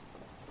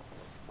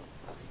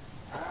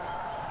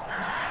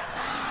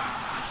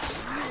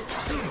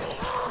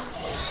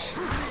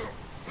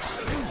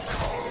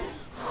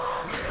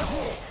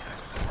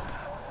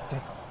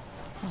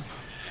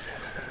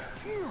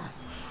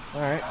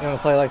 Alright, you wanna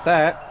play like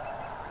that?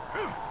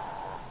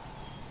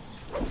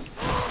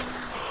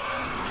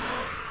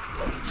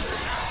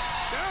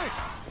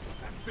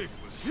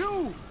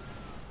 You!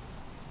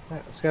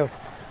 Alright, let's go.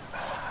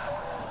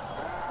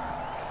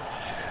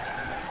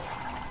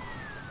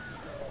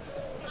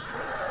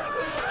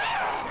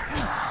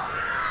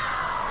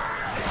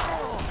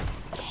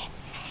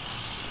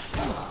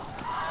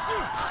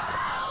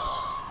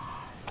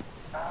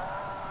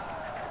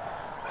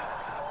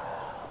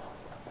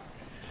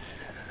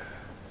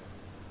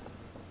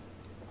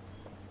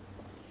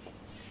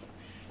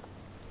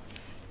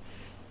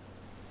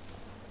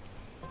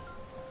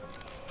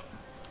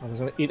 I'm just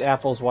gonna eat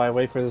apples while I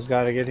wait for this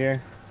guy to get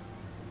here.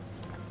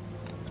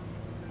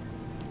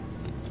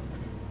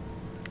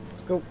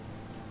 Let's go. It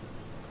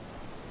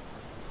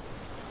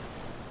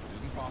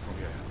isn't far from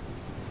here.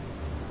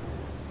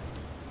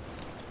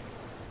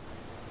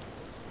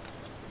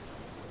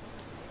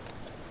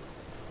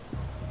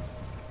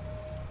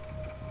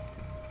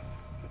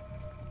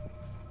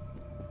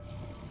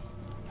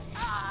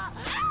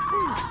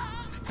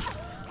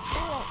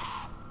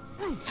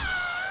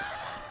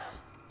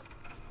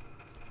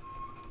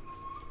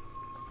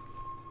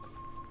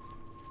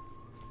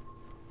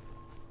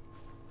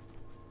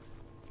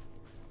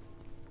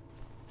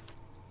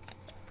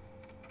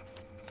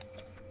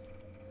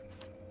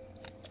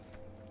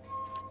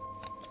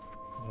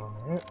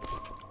 Alright.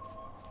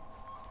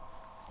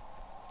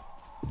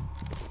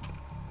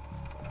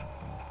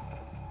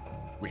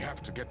 We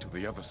have to get to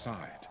the other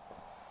side.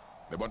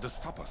 They want to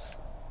stop us.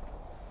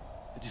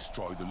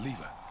 Destroy the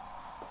lever.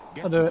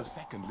 Get I'll to do the it.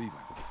 second lever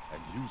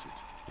and use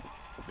it.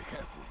 Be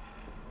careful.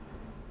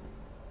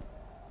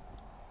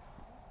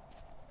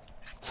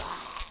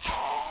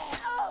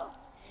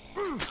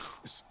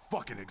 It's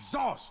fucking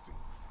exhausting.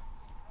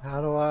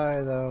 How do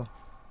I, though?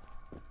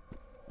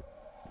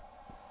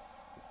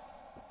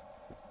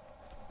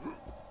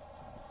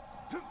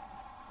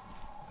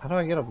 How do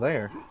I get up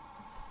there?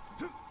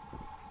 Do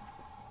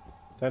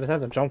I just have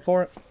to jump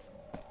for it?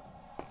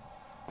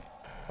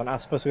 I'm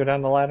not supposed to go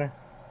down the ladder?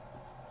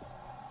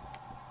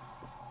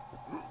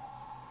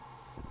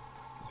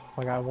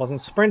 Like I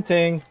wasn't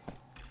sprinting.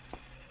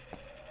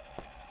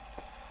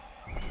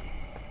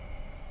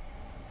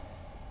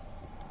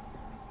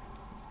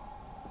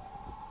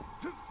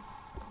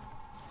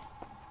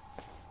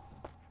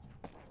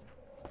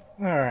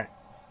 Alright.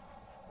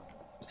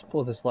 Let's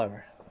pull this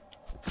lever.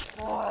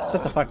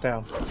 Sit the fuck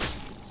down.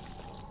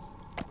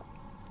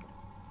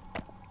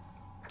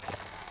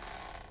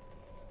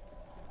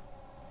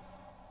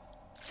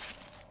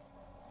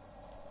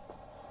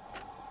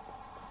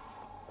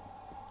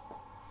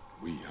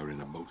 We are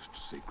in a most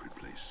sacred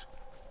place.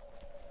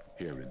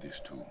 Here in this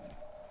tomb,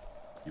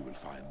 you will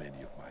find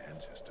many of my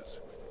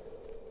ancestors.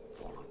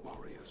 Fallen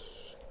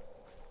warriors,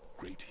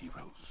 great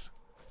heroes.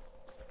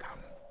 Come.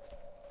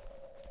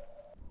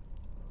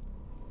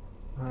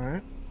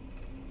 Alright.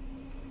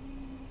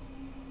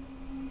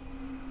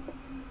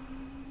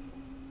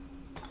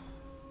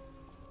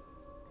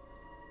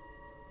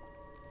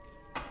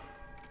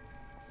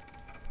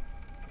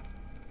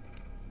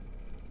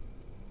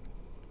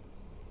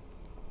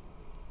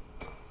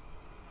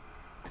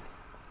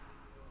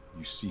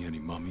 You see any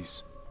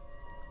mummies?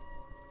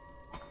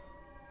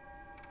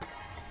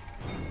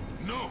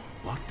 No!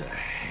 What the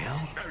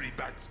hell? Very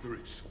bad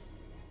spirits.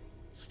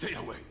 Stay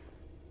away.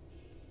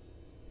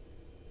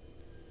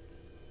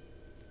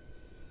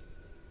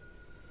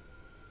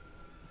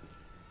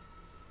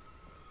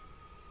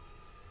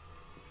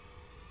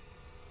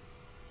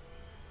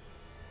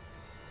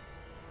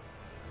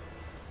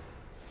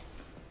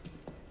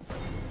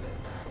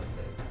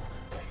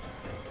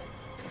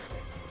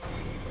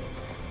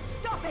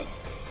 Stop it!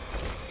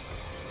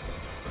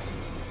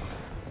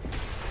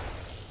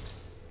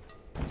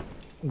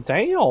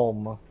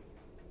 Damn!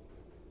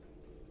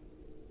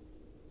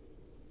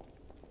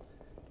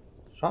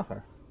 Shot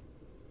her.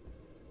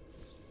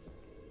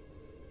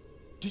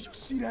 Did you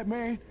see that,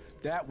 man?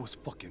 That was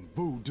fucking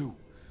voodoo.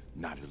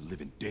 Not a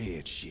living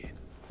dead shit.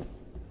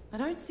 I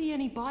don't see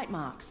any bite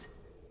marks.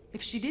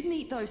 If she didn't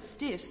eat those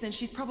stiffs, then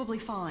she's probably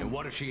fine. And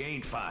what if she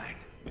ain't fine?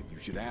 You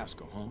should ask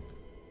her, huh?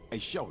 Hey,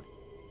 Shorty,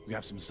 you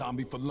have some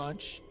zombie for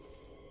lunch?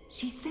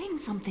 She's saying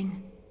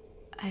something.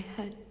 I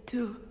had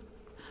to.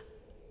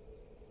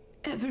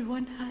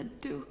 Everyone had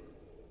to.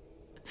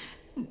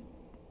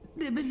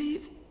 They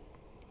believe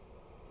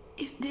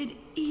if they'd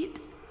eat,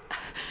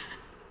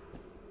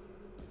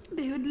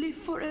 they would live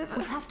forever.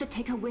 We'll have to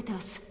take her with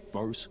us.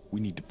 First, we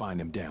need to find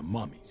them damn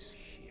mummies.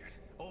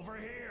 Over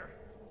here!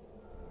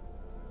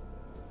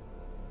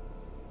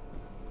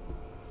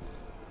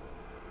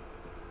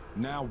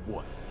 Now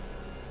what?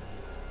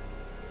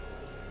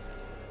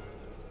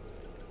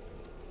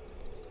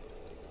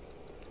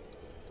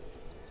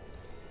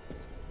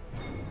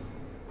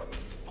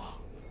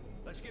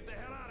 Let's get the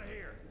hell out of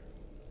here!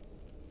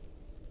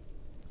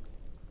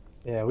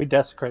 Yeah, we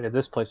desecrated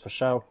this place for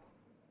show.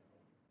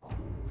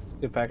 Let's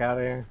get back out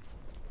of here.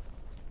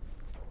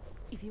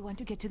 If you want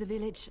to get to the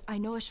village, I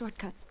know a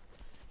shortcut.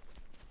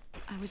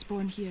 I was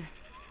born here.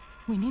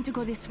 We need to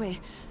go this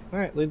way.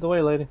 Alright, lead the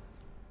way, lady.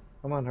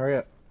 Come on, hurry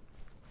up.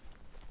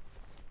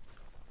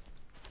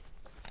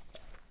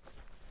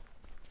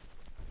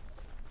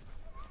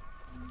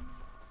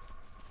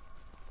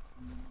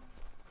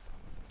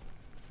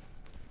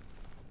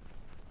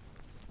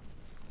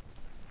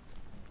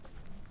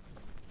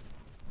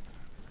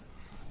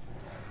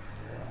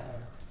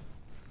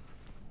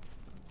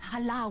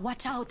 Allah,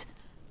 watch out!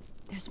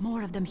 There's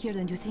more of them here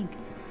than you think.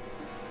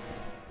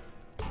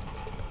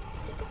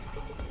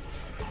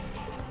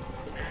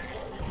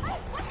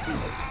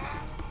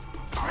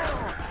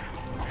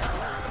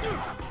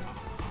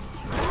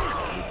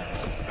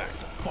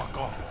 Fuck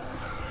off.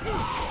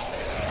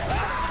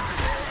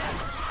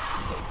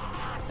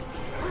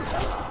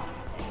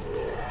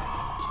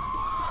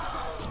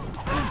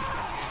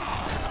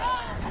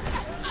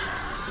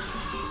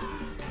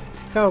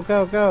 Go,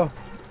 go, go!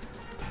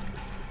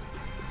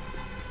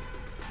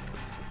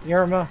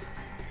 Yerma.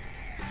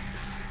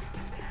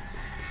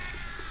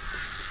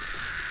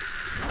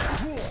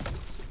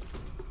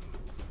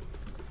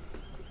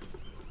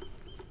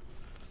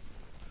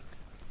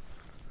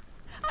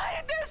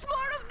 There's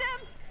more of them!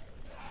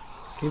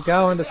 Keep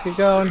going, just keep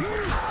going.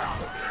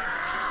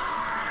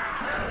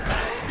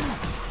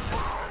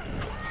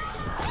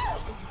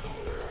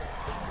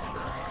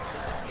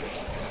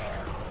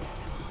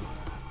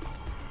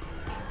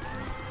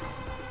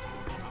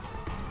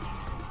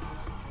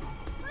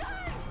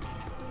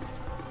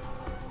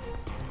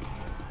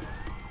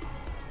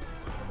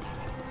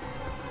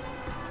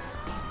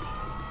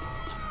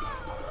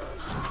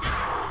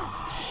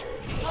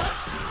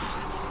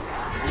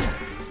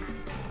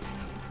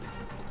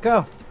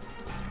 Go.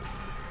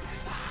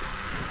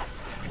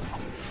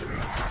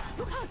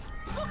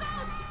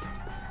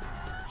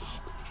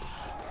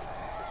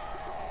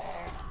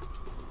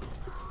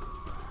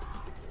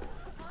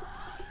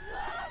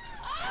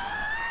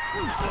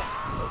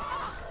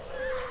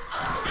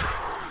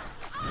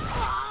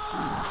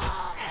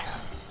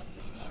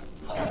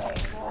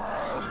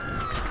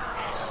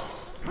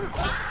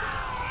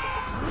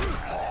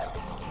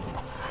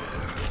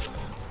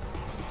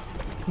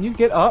 Can you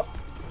get up?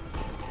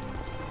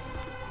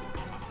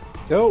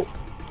 Go.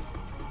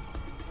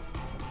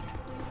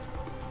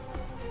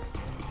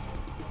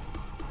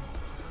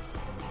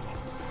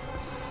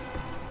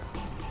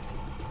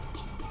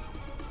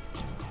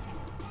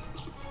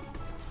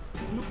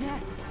 Look there,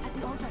 at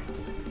the altar.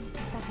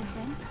 Is that your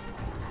friend?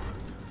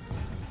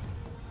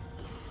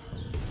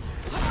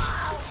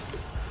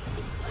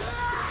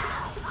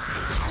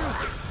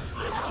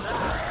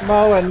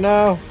 Moen,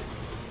 no.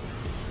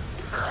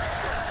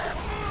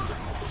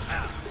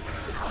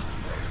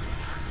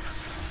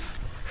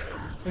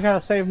 We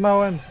gotta save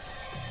Moen.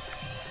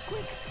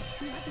 Quick,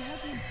 we have to help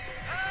him.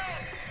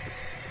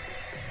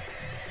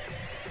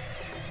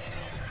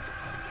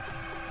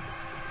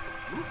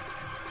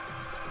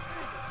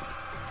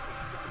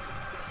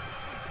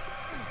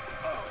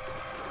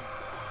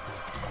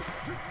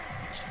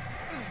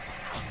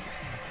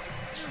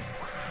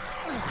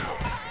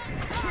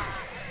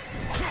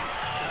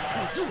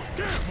 You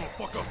again,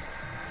 motherfucker!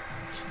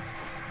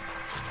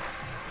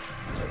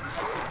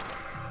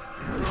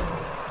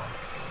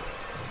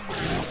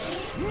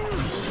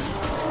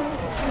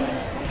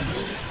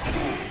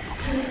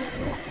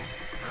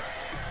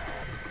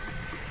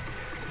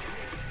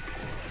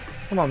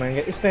 Come on, man,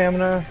 get your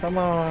stamina. Come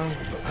on.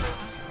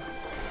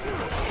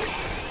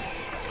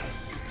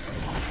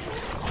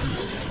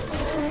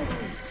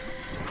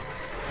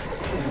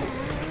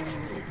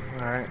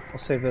 Alright, I'll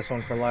save this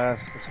one for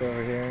last. Let's go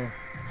over here.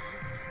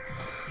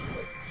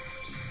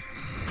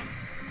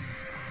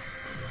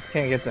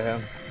 Can't get to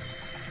him.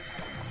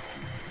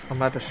 I'm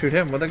about to shoot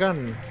him with a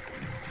gun.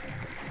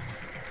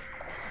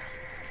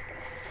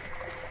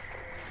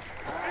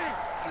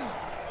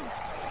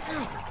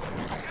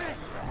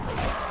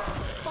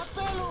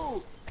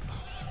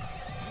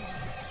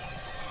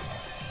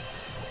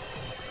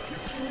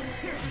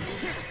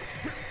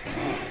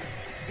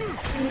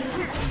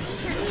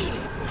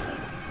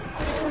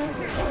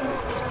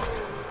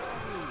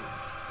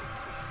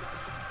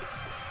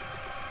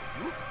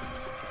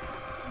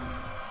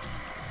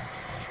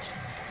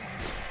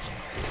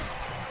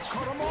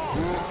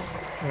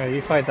 Yeah,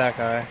 you fight that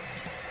guy.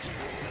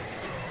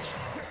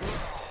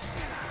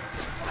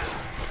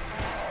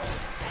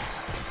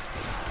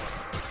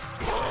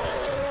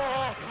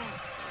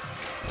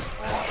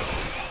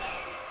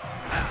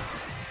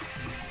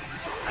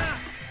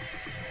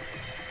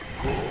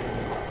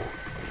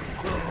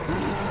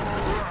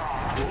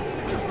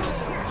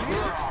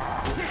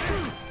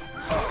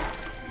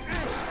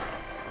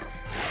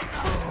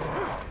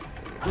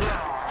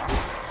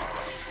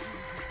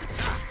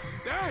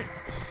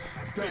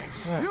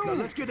 Thanks. Now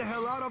let's get the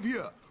hell out of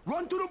here.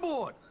 Run to the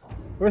board.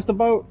 Where's the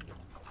boat?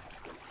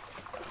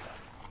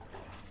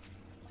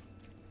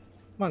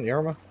 Come on,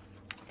 Yerma.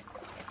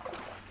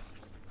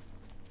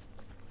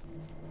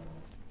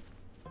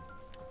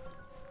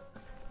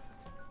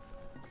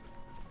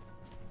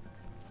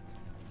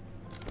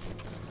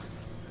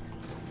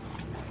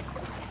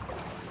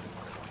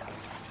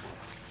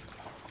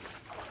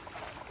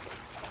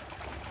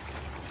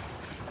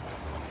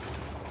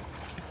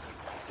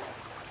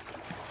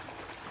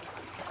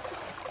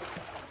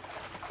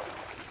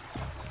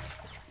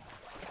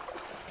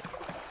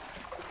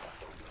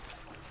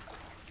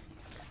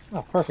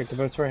 Oh, perfect. The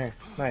boat's right here.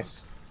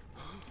 Nice.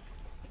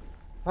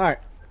 Alright.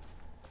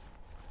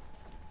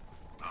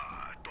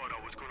 I thought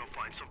I was gonna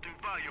find something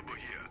valuable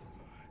here.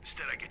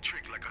 Instead, I get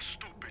tricked like a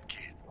stupid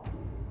kid.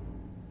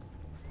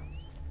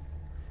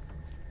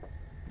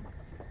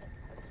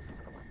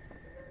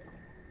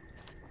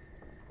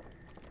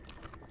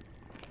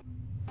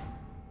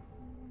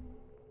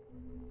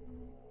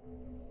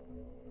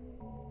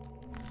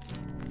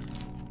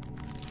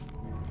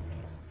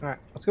 Alright,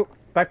 let's go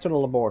back to the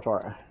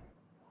laboratory.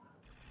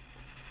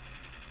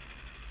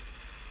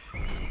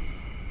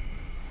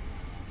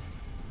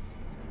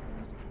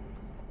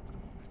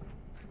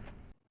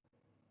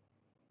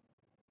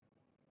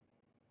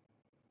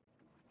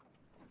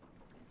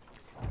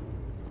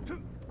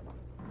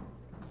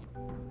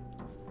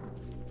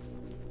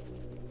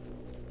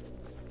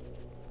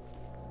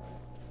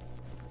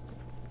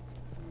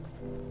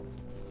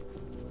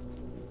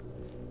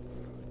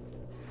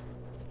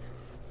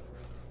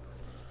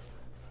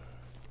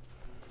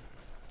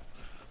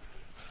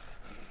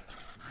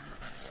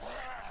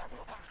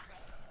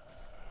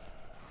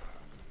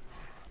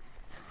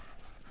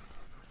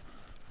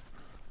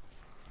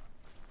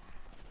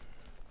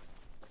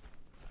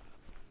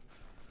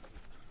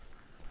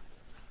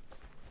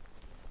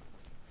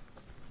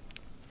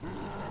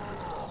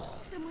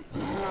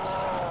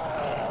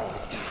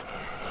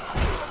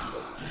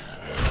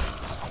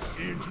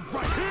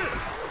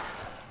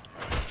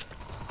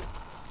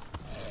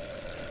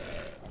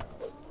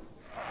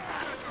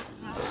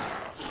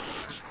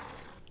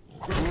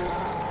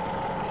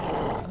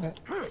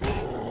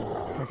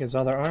 Take his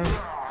other arm.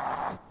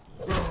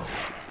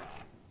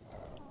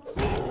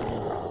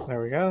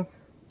 There we go.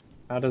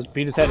 Now just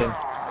beat his head in.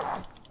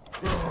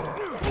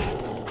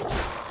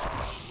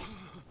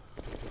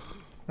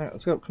 Alright,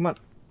 let's go. Come on.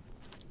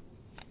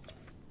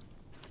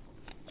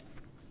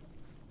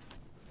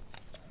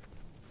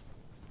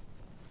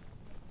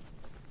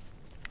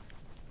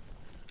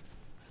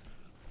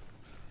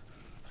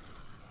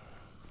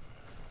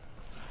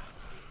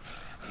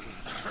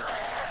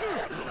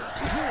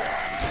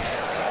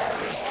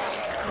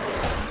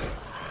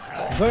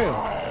 Boom.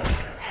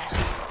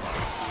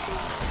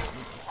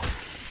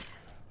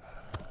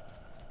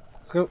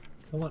 Let's go.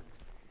 Come on.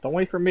 Don't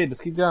wait for me.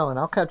 Just keep going.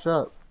 I'll catch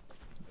up.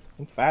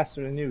 I'm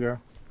faster than you,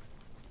 girl.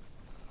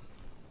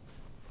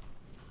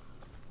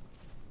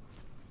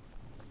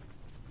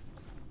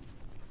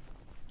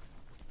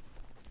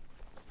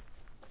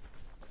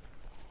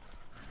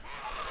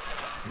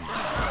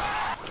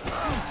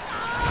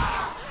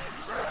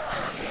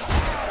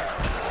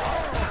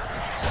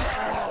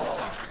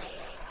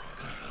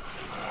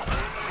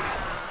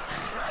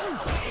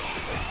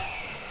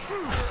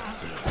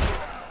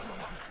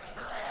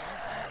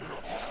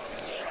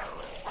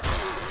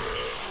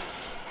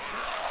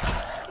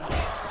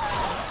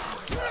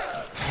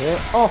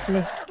 Get off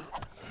me.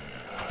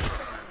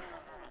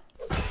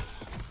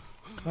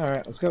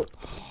 Alright, let's go.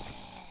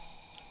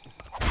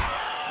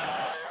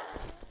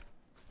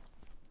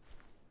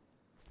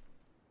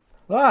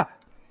 Ah!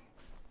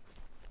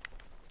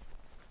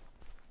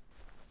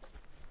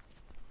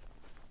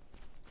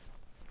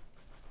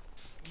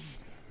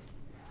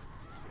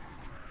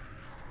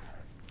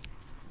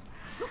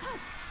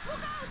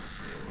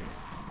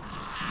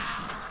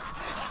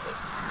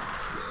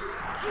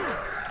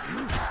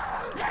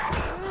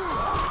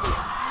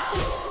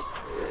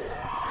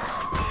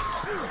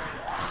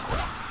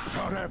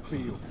 How'd that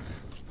feel?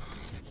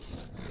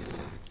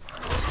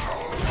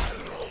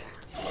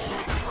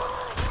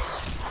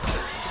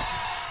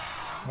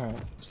 Alright,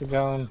 let's keep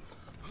going.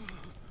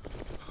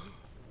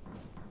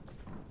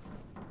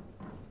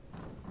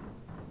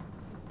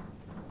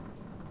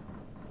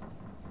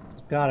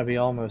 It's gotta be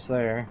almost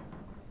there.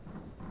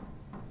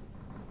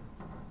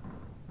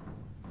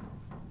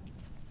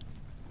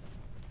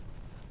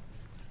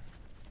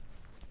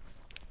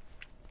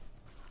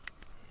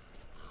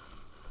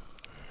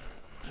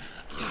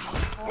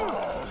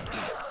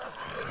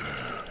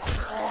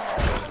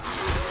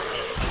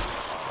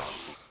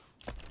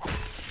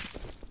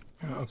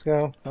 Let's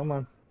go. Come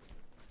on.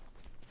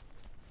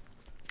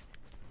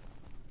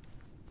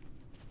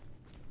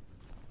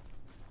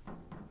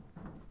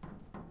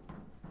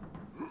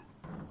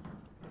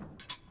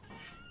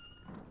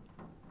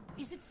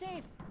 Is it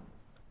safe?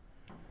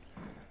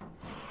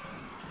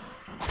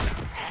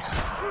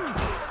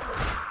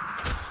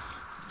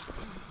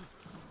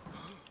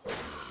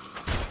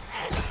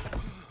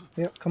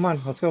 Yep, come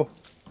on, let's go.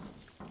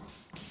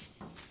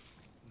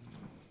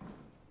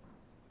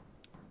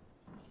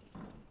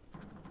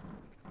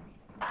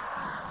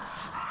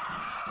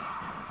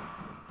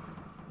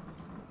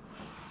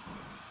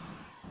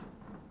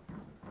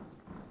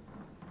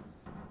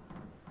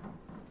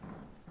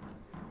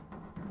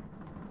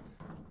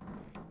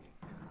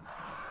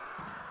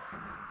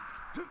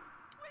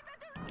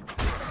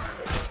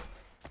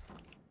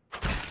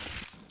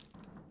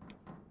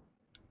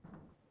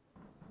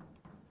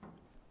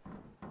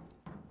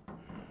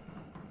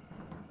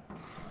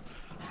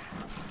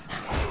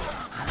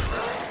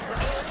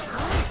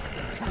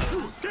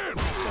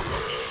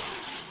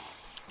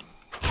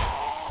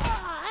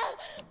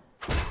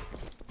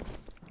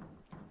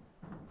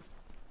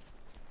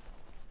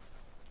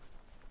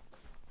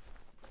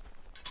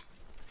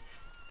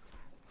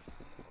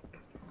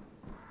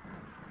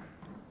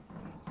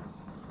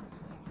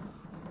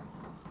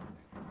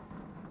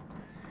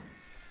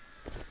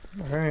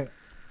 Alright.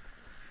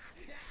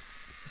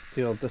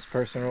 Deal with this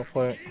person real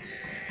quick.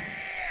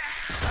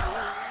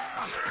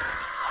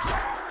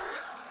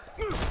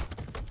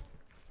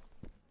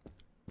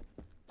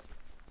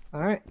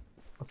 Alright,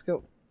 let's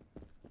go.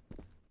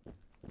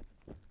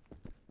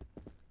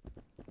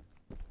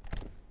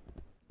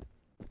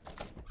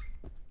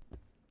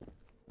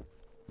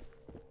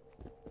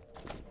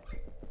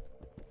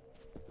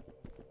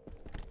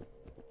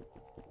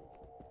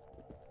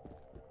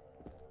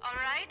 All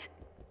right?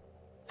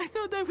 I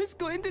thought I was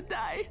going to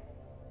die.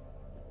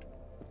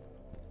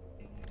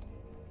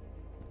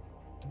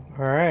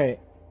 Alright,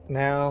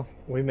 now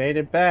we made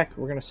it back.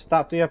 We're going to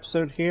stop the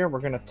episode here. We're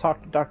going to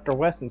talk to Dr.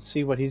 West and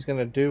see what he's going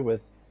to do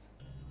with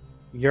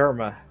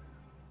Yerma.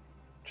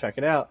 Check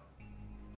it out.